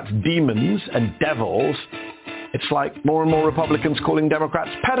Democrats demons and devils, it's like more and more Republicans calling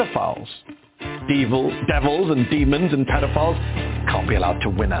Democrats pedophiles. Devils and demons and pedophiles can't be allowed to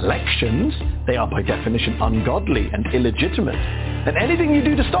win elections. They are by definition ungodly and illegitimate. And anything you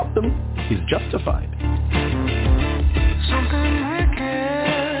do to stop them is justified. Something wicked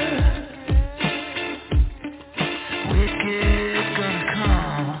gonna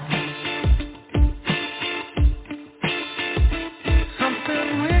come. Something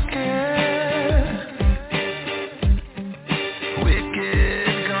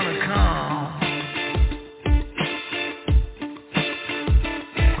wicked gonna come.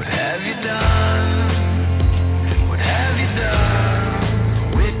 What have you done? What have you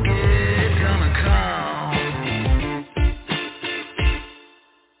done? Wicked gonna come.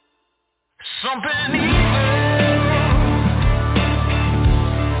 Something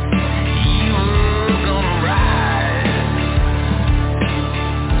evil gonna rise.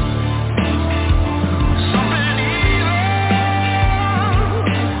 Something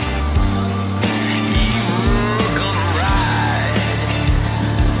evil gonna rise.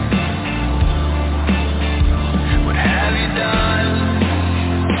 What have you done?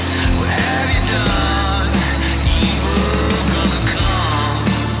 What have you done? Evil gonna come.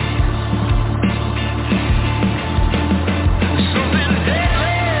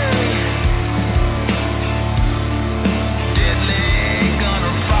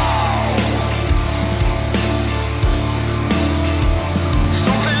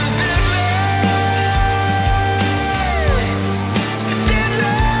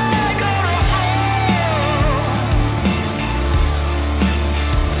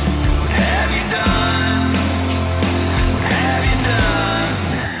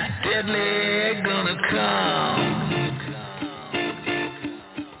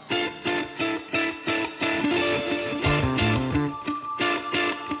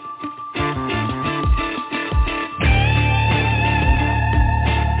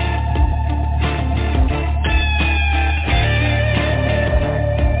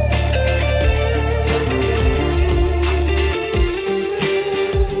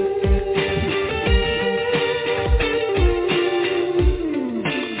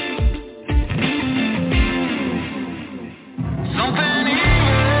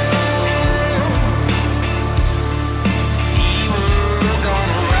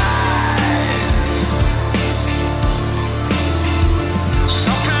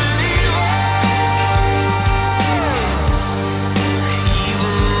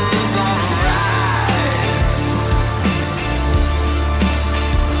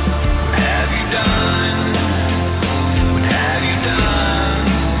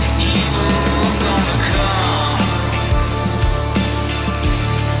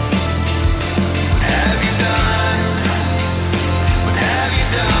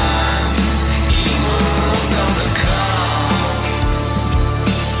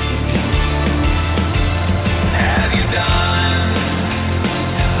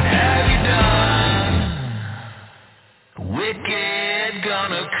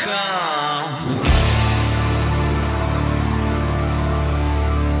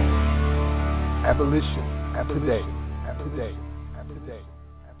 Abolition. Today.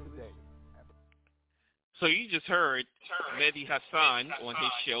 So you just heard Mehdi Hassan on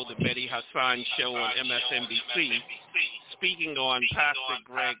his show, the Mehdi Hassan Show on MSNBC, speaking on Pastor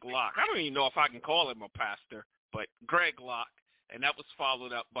Greg Locke. I don't even know if I can call him a pastor, but Greg Locke, and that was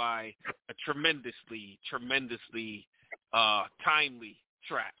followed up by a tremendously timely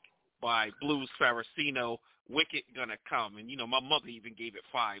track by Blues Saraceno, Wicked Gonna Come. And, my mother even gave it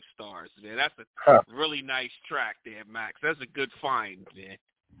 5 stars, man. That's a really nice track there, Max. That's a good find, man.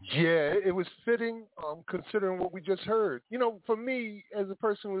 Yeah, it was fitting, considering what we just heard. For me, as a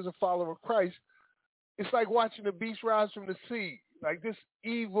person who is a follower of Christ, it's like watching the beast rise from the sea, like this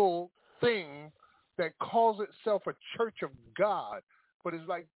evil thing that calls itself a church of God, but it's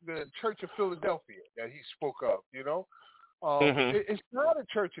like the Church of Philadelphia that he spoke of, It's not a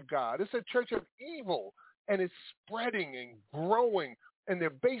church of God. It's a church of evil, and it's spreading and growing, and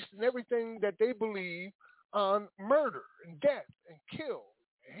they're basing everything that they believe on murder and death and kill.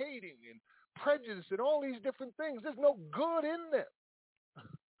 Hating and prejudice and all these different things. There's no good in them.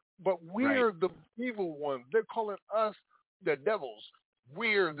 But we're the evil ones. They're calling us the devils.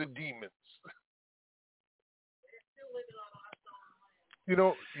 We're the demons.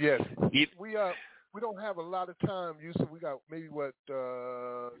 Yes. We don't have a lot of time, Yusuf. We got maybe 7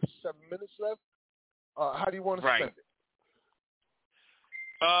 minutes left. How do you want to spend it?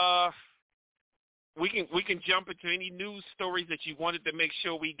 We can jump into any news stories that you wanted to make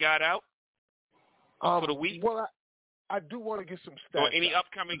sure we got out for the week. Well, I do want to get some stats. Or any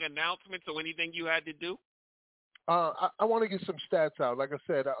upcoming announcements or anything you had to do? I want to get some stats out. Like I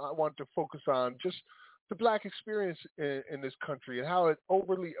said, I want to focus on just the black experience in this country and how it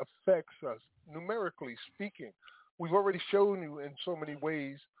overly affects us, numerically speaking. We've already shown you in so many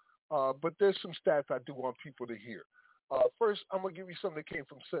ways, but there's some stats I do want people to hear. First, I'm going to give you something that came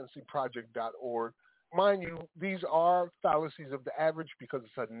from sentencingproject.org. Mind you, these are fallacies of the average because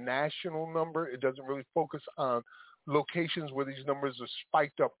it's a national number. It doesn't really focus on locations where these numbers are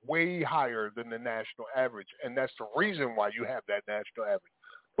spiked up way higher than the national average, and that's the reason why you have that national average.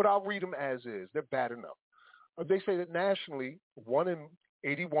 But I'll read them as is. They're bad enough. They say that nationally, 1 in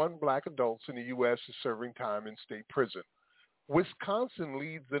 81 black adults in the U.S. is serving time in state prison. Wisconsin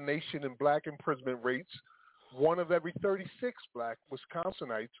leads the nation in black imprisonment rates. 1 of every 36 black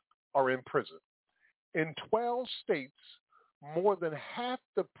Wisconsinites are in prison. In 12 states, more than half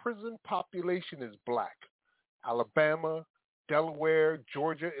the prison population is black. Alabama, Delaware,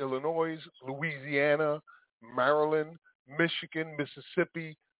 Georgia, Illinois, Louisiana, Maryland, Michigan,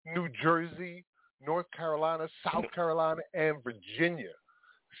 Mississippi, New Jersey, North Carolina, South Carolina, and Virginia.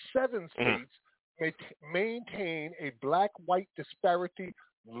 7 states maintain a black-white disparity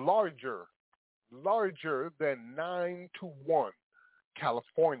larger than 9-1.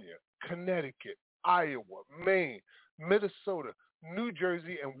 California, Connecticut, Iowa, Maine, Minnesota, New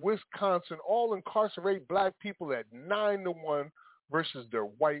Jersey, and Wisconsin all incarcerate black people at 9-1 versus their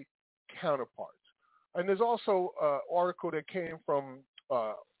white counterparts. And there's also an article that came from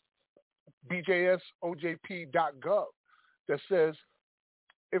BJSOJP.gov that says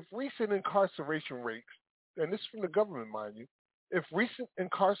if recent incarceration rates, and this is from the government, mind you, if recent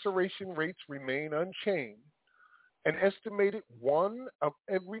incarceration rates remain unchanged, an estimated 1 of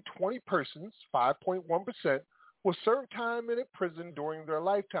every 20 persons, 5.1%, will serve time in a prison during their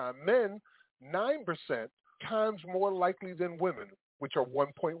lifetime. Men, 9% times more likely than women, which are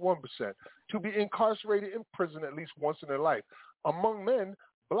 1.1%, to be incarcerated in prison at least once in their life. Among men,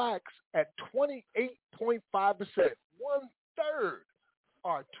 blacks at 28.5%, 1/3,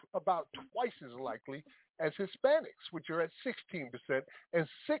 are about twice as likely as Hispanics, which are at 16%, and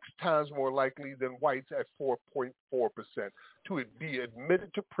 6 times more likely than whites at 4.4% to be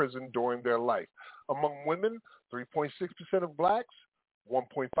admitted to prison during their life. Among women, 3.6% of blacks,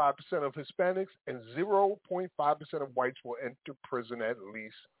 1.5% of Hispanics, and 0.5% of whites will enter prison at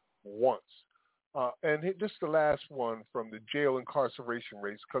least once. And this is the last one from the jail incarceration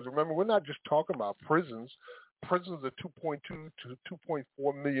rates, because remember, we're not just talking about prisons. Prisons are 2.2 to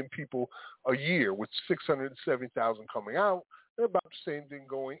 2.4 million people a year, with 670,000 coming out, and about the same thing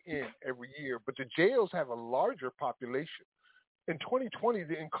going in every year. But the jails have a larger population. In 2020,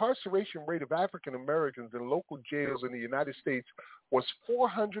 the incarceration rate of African Americans in local jails in the United States was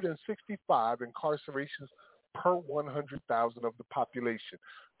 465 incarcerations per 100,000 of the population,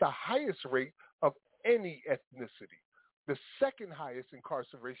 the highest rate of any ethnicity. The second highest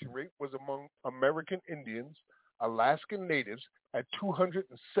incarceration rate was among American Indians, Alaskan Natives, at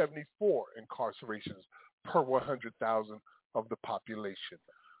 274 incarcerations per 100,000 of the population.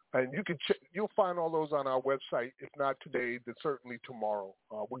 And you'll find all those on our website. If not today, then certainly tomorrow.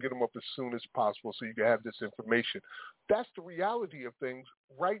 We'll get them up as soon as possible so you can have this information. That's the reality of things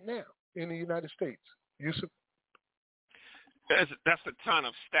right now in the United States. Yusuf? That's a ton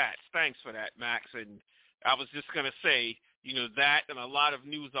of stats. Thanks for that, Max. And I was just going to say, that and a lot of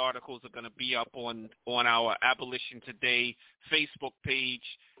news articles are going to be up on our Abolition Today Facebook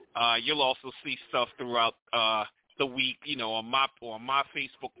page. You'll also see stuff throughout the week, on my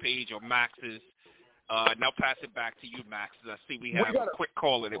Facebook page or Max's. And I'll pass it back to you, Max. I see we have a quick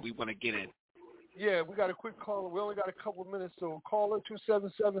caller that we want to get in. Yeah, we got a quick caller. We only got a couple of minutes, so caller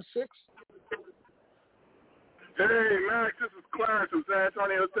 2776. Hey, Max, this is Clarence from San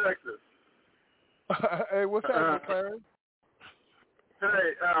Antonio, Texas. Hey, what's happening, Clarence?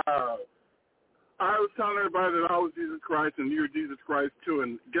 Hey, I was telling everybody that I was Jesus Christ and you're Jesus Christ too,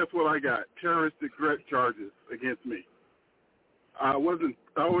 and guess what I got? Terroristic threat charges against me. I wasn't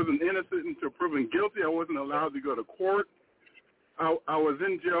innocent until proven guilty. I wasn't allowed to go to court. I was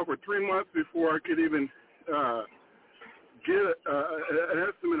in jail for 3 months before I could even get an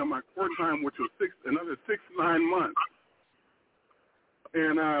estimate of my court time, which was another 6 to 9 months.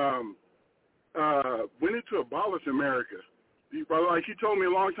 And we need to abolish America. Like you told me a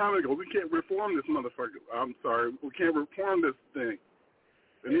long time ago, we can't reform this motherfucker. I'm sorry, we can't reform this thing.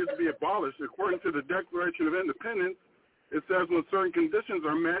 It needs to be abolished. According to the Declaration of Independence, it says when certain conditions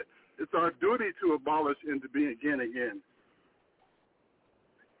are met, it's our duty to abolish and to begin again.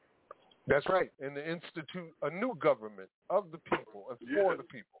 That's right, and to institute a new government of the people and for the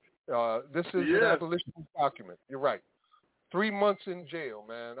people. This is an abolition document. You're right. 3 months in jail,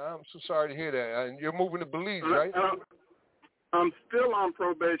 man. I'm so sorry to hear that. And you're moving to Belize, right? I'm still on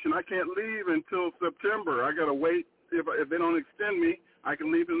probation. I can't leave until September. I got to wait. If they don't extend me, I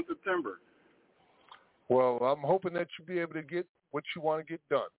can leave in September. Well, I'm hoping that you'll be able to get what you want to get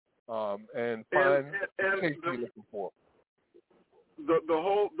done and find the safety you're looking for. The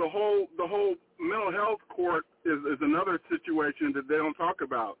whole mental health court is another situation that they don't talk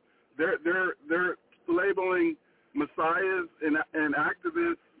about. They're labeling messiahs and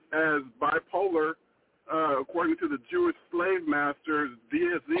activists as bipolar, according to the Jewish slave masters,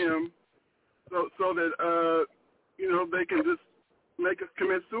 DSM, so that they can just make us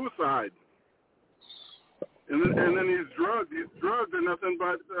commit suicide. And then these drugs are nothing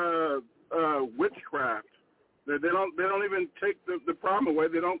but witchcraft. They don't even take the problem away.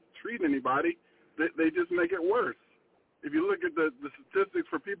 They don't treat anybody. They just make it worse. If you look at the statistics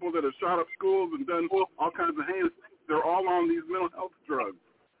for people that have shot up schools and done all kinds of heinous things, they're all on these mental health drugs.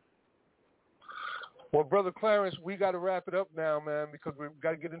 Well, Brother Clarence, we got to wrap it up now, man, because we've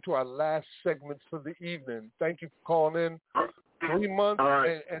got to get into our last segment for the evening. Thank you for calling in. 3 months. All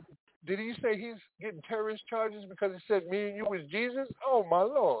right. And did he say he's getting terrorist charges because he said me and you was Jesus? Oh, my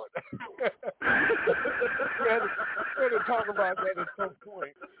Lord. we had to talk about that at some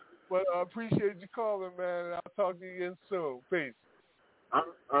point. But I appreciate you calling, man, and I'll talk to you again soon. Peace. All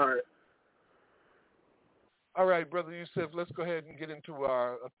right. All right, Brother Yusuf, let's go ahead and get into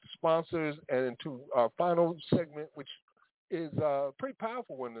our sponsors and into our final segment, which is a pretty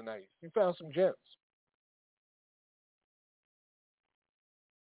powerful one tonight. You found some gems.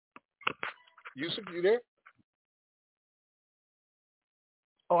 Yusuf, you there?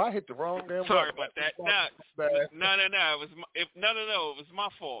 Oh, I hit the wrong damn Sorry button. about that. No. It was my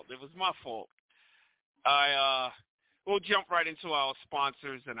fault. It was my fault. We'll jump right into our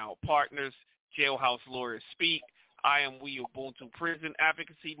sponsors and our partners. Jailhouse Lawyers Speak, I Am We Ubuntu Prison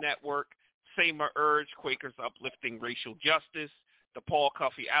Advocacy Network, Seymour Urge, Quakers Uplifting Racial Justice, the Paul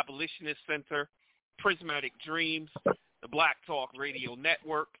Cuffey Abolitionist Center, Prismatic Dreams, the Black Talk Radio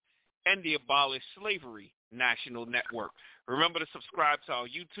Network, and the Abolish Slavery National Network. Remember to subscribe to our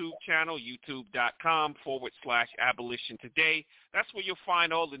YouTube channel, youtube.com/Abolition Today. That's where you'll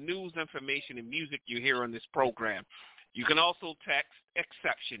find all the news, information, and music you hear on this program. You can also text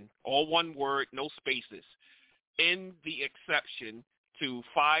exception, all one word, no spaces, in the exception to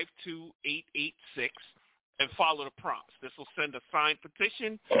 52886 and follow the prompts. This will send a signed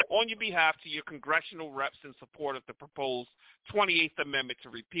petition on your behalf to your congressional reps in support of the proposed 28th Amendment to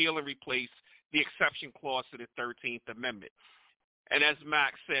repeal and replace the exception clause to the 13th Amendment. And as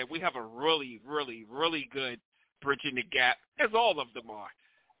Max said, we have a really, really, really good Bridging the Gap, as all of them are.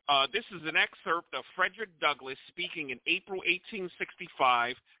 This is an excerpt of Frederick Douglass speaking in April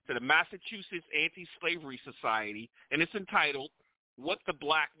 1865 to the Massachusetts Anti-Slavery Society, and it's entitled, What the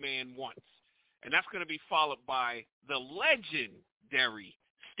Black Man Wants. And that's going to be followed by the legendary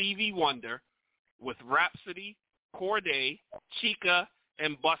Stevie Wonder with Rhapsody, Corday, Chica,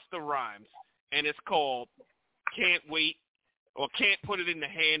 and Busta Rhymes. And it's called Can't Wait or can't put it in the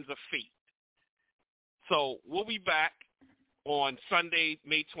hands of fate. So we'll be back on Sunday,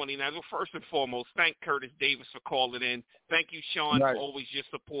 May 29th. Well, first and foremost, thank Curtis Davis for calling in. Thank you, Sean, for always your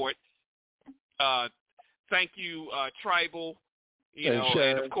support. Thank you, Tribal.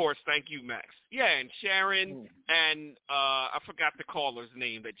 And of course, thank you, Max. Yeah, and Sharon, and I forgot the caller's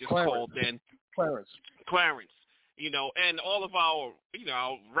name that just called in. Clarence. And all of our,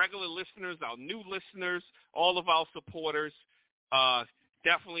 our regular listeners, our new listeners, all of our supporters.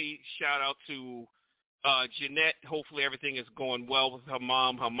 Definitely shout out to Jeanette. Hopefully everything is going well with her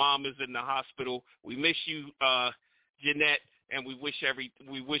mom. Her mom is in the hospital. We miss you, Jeanette, and we wish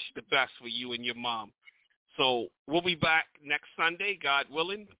the best for you and your mom. So we'll be back next Sunday, God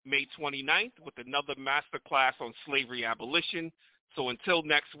willing, May 29th, with another masterclass on slavery abolition. So until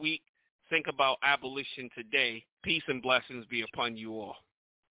next week, think about abolition today. Peace and blessings be upon you all.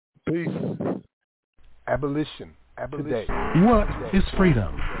 Peace. Abolition. Today. What is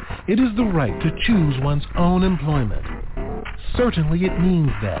freedom? It is the right to choose one's own employment. Certainly it means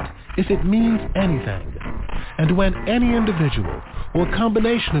that, if it means anything. And when any individual, or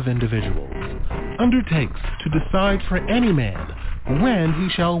combination of individuals, undertakes to decide for any man when he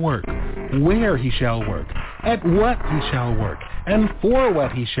shall work, where he shall work, at what he shall work, and for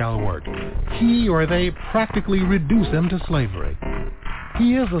what he shall work, he or they practically reduce him to slavery.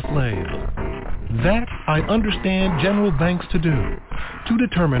 He is a slave. That I understand General Banks to do, to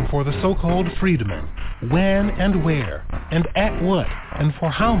determine for the so-called freedman when and where, and at what, and for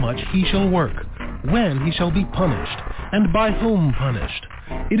how much he shall work, when he shall be punished, and by whom punished.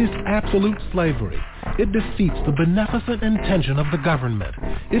 It is absolute slavery. It defeats the beneficent intention of the government,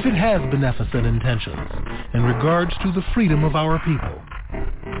 if it has beneficent intentions, in regards to the freedom of our people.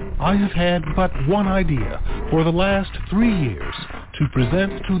 I have had but one idea for the last 3 years to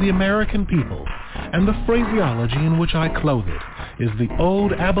present to the American people, and the phraseology in which I clothe it is the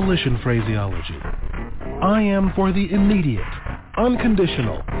old abolition phraseology. I am for the immediate,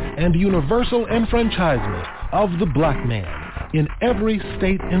 unconditional, and universal enfranchisement of the black man in every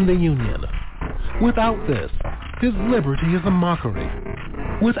state in the Union. Without this, his liberty is a mockery.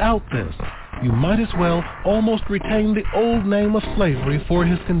 Without this, you might as well almost retain the old name of slavery for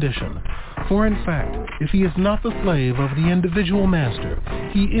his condition. For in fact, if he is not the slave of the individual master,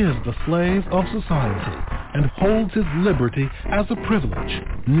 he is the slave of society, and holds his liberty as a privilege,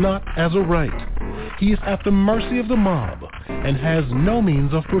 not as a right. He is at the mercy of the mob, and has no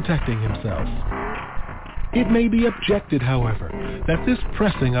means of protecting himself. It may be objected, however, that this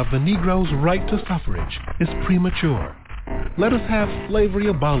pressing of the Negro's right to suffrage is premature. Let us have slavery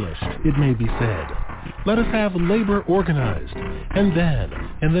abolished, it may be said. Let us have labor organized, and then,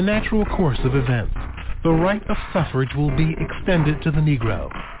 in the natural course of events, the right of suffrage will be extended to the Negro.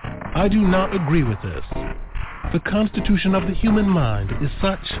 I do not agree with this. The constitution of the human mind is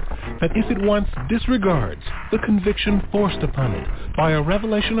such that if it once disregards the conviction forced upon it by a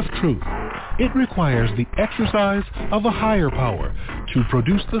revelation of truth, it requires the exercise of a higher power to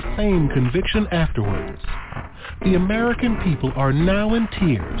produce the same conviction afterwards. The American people are now in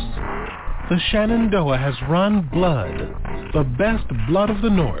tears. The Shenandoah has run blood, the best blood of the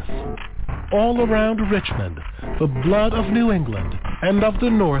North. All around Richmond, the blood of New England and of the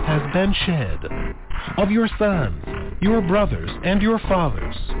North has been shed. Of your sons, your brothers, and your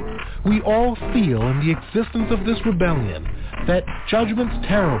fathers. We all feel in the existence of this rebellion that judgments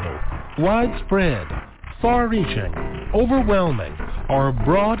terrible, widespread, far-reaching, overwhelming, are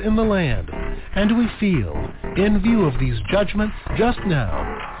abroad in the land, and we feel, in view of these judgments just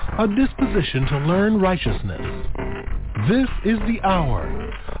now, a disposition to learn righteousness. This is the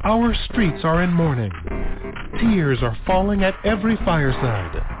hour. Our streets are in mourning. Tears are falling at every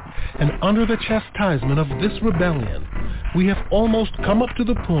fireside. And under the chastisement of this rebellion, we have almost come up to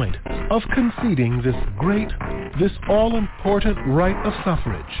the point of conceding this great, this all-important right of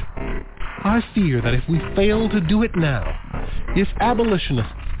suffrage. I fear that if we fail to do it now, if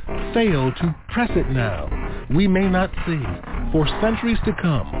abolitionists fail to press it now, we may not see, for centuries to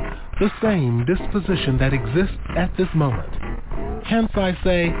come, the same disposition that exists at this moment. Hence I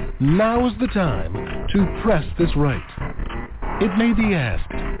say, now is the time to press this right. It may be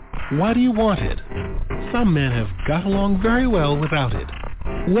asked, why do you want it? Some men have got along very well without it.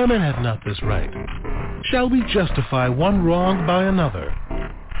 Women have not this right. Shall we justify one wrong by another?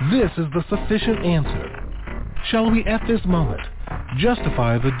 This is the sufficient answer. Shall we at this moment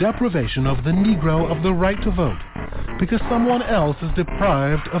justify the deprivation of the Negro of the right to vote because someone else is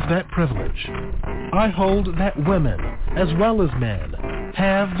deprived of that privilege? I hold that women, as well as men,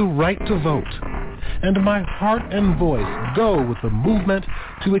 have the right to vote, and my heart and voice go with the movement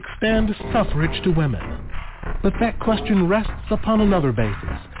to extend suffrage to women. But that question rests upon another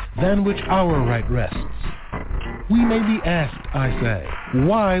basis than which our right rests. We may be asked, I say,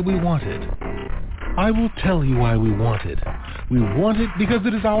 why we want it. I will tell you why we want it. We want it because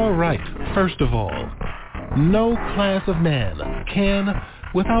it is our right, first of all. No class of man can,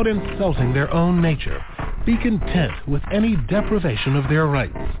 without insulting their own nature, be content with any deprivation of their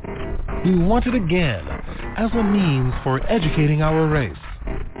rights. We want it again as a means for educating our race.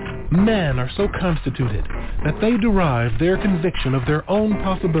 Men are so constituted that they derive their conviction of their own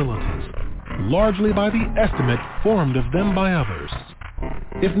possibilities largely by the estimate formed of them by others.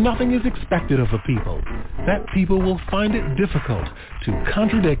 If nothing is expected of a people, that people will find it difficult to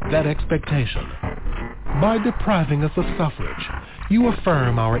contradict that expectation. By depriving us of suffrage, you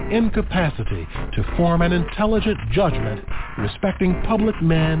affirm our incapacity to form an intelligent judgment respecting public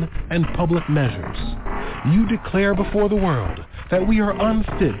men and public measures. You declare before the world that we are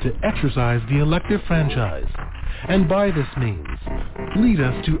unfit to exercise the elective franchise, and by this means lead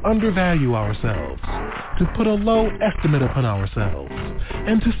us to undervalue ourselves, to put a low estimate upon ourselves,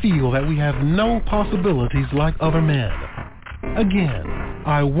 and to feel that we have no possibilities like other men. Again,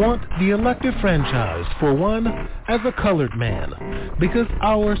 I want the elective franchise for one as a colored man, because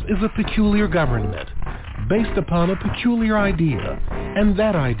ours is a peculiar government, based upon a peculiar idea, and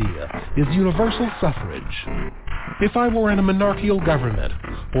that idea is universal suffrage. If I were in a monarchical government,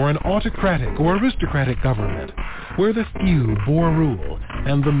 or an autocratic or aristocratic government, where the few bore rule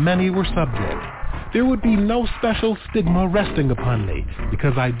and the many were subject, there would be no special stigma resting upon me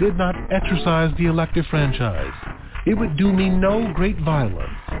because I did not exercise the elective franchise. It would do me no great violence.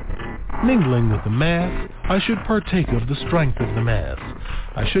 Mingling with the mass, I should partake of the strength of the mass.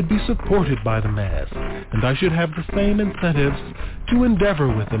 I should be supported by the mass, and I should have the same incentives to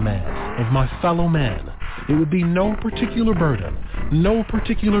endeavor with the mass of my fellow men. It would be no particular burden, no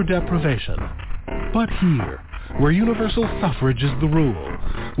particular deprivation. But here, where universal suffrage is the rule,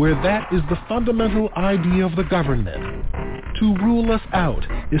 where that is the fundamental idea of the government, to rule us out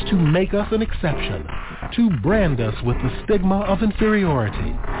is to make us an exception, to brand us with the stigma of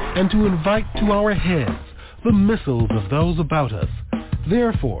inferiority, and to invite to our heads the missiles of those about us.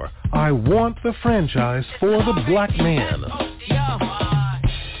 Therefore, I want the franchise for the black man.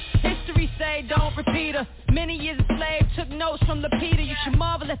 History say don't repeat her. Many years a slave, took notes from Lapita. You should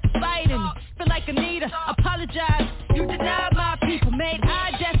marvel at the fight in me. Feel like Anita, apologize. You denied my people, made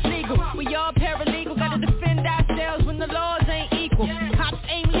our death legal. We all paralegal, gotta defend ourselves when the laws ain't equal. Cops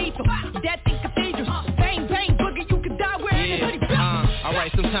ain't lethal, death in cathedrals. Bang, bang, boogie, you could die wearing a hoodie.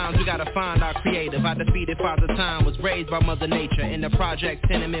 Alright, sometimes we gotta find our creative. I defeated Father Time, was raised by Mother Nature. In the project,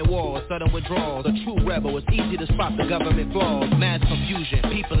 tenement walls, sudden withdrawal. The true rebel, it's easy to spot the government flaws. Mass confusion,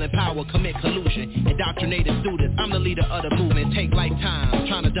 people in power commit collusion. Indoctrinated students, I'm the leader of the movement. Take lifetime,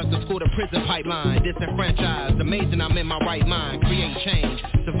 trying to duck the school to prison pipeline. Disenfranchised, amazing I'm in my right mind. Create change,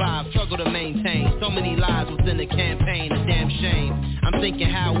 survive, struggle to maintain. So many lives within the campaign, a damn shame. I'm thinking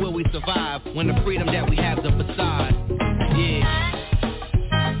how will we survive when the freedom that we have is a facade. Yeah.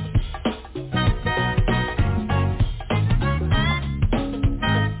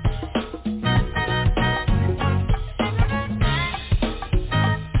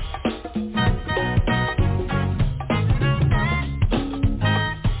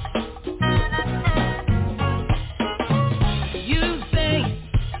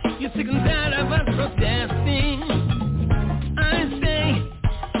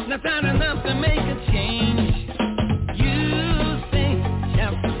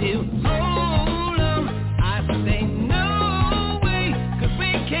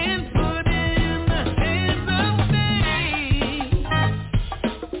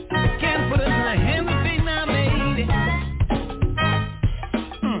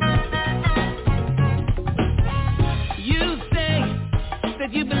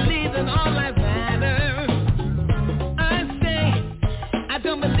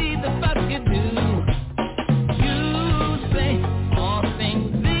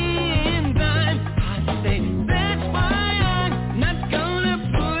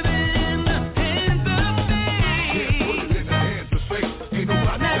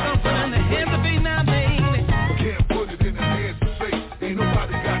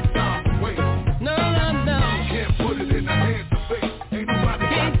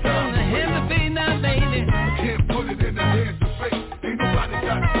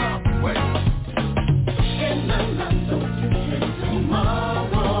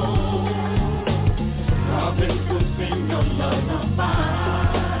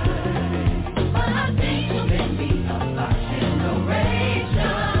 But I think you'll make me a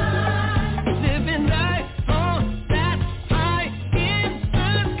generation.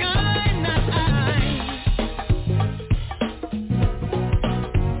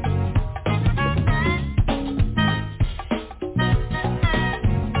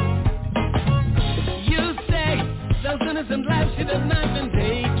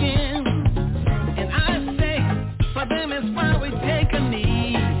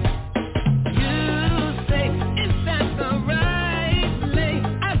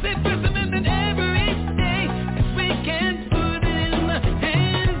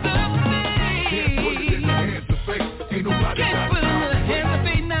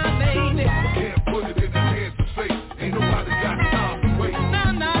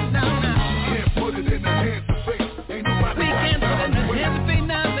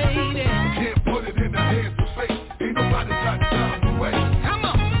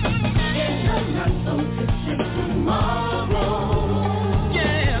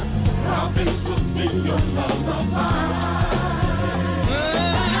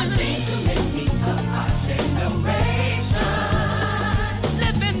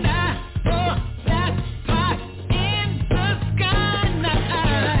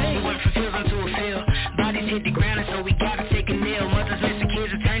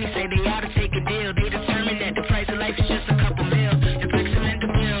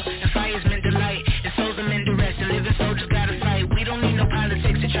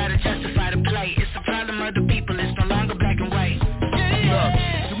 to try to justify the play. It's the problem of the people, it's no longer black and white.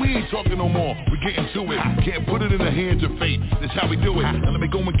 So we ain't talking no more, we getting to it. Can't put it in the hands of fate, that's how we do it. Now let me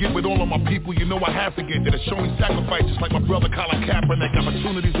go and get with all of my people, you know I have to get that are showing sacrifices like my brother Colin Kaepernick.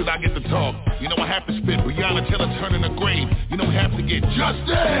 Opportunities that I get to talk, you know I have to spit. Breonna Taylor turning the grave, you know we have to get justice.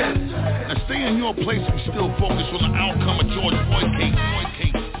 Now stay in your place and still focus on the outcome of George Floyd case.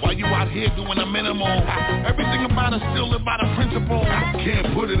 While you out here doing the minimal, everything about us still live by the principle.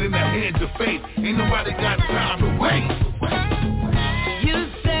 Can't put it in the hands of fate, ain't nobody got time to wait. You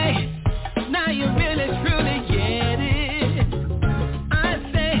say, now you really truly get it. I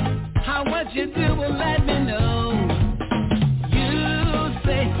say, how what you do will let me know. You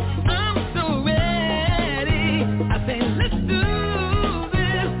say, I'm so ready. I say, let's do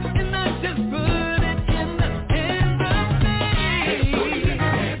this, and I just put it in the hands of fate. Can't put it in the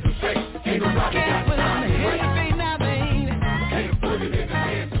hands of fate, ain't nobody got time to wait. Can't put it in the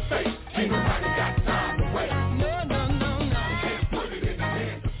hands of fate, ain't nobody got time to wait.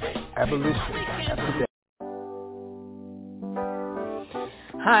 Abolition.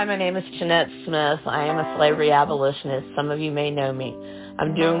 Hi, my name is Jeanette Smith. I am a slavery abolitionist. Some of you may know me.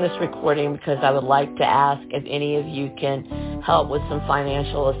 I'm doing this recording because I would like to ask if any of you can help with some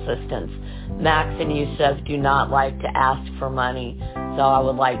financial assistance. Max and Yusuf do not like to ask for money, so I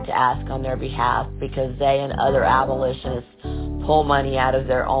would like to ask on their behalf because they and other abolitionists pull money out of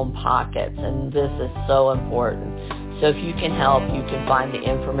their own pockets, and this is so important. So if you can help, you can find the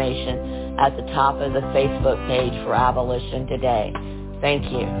information at the top of the Facebook page for Abolition Today. Thank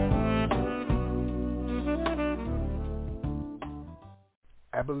you.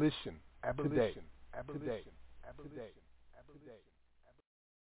 Abolition. Today.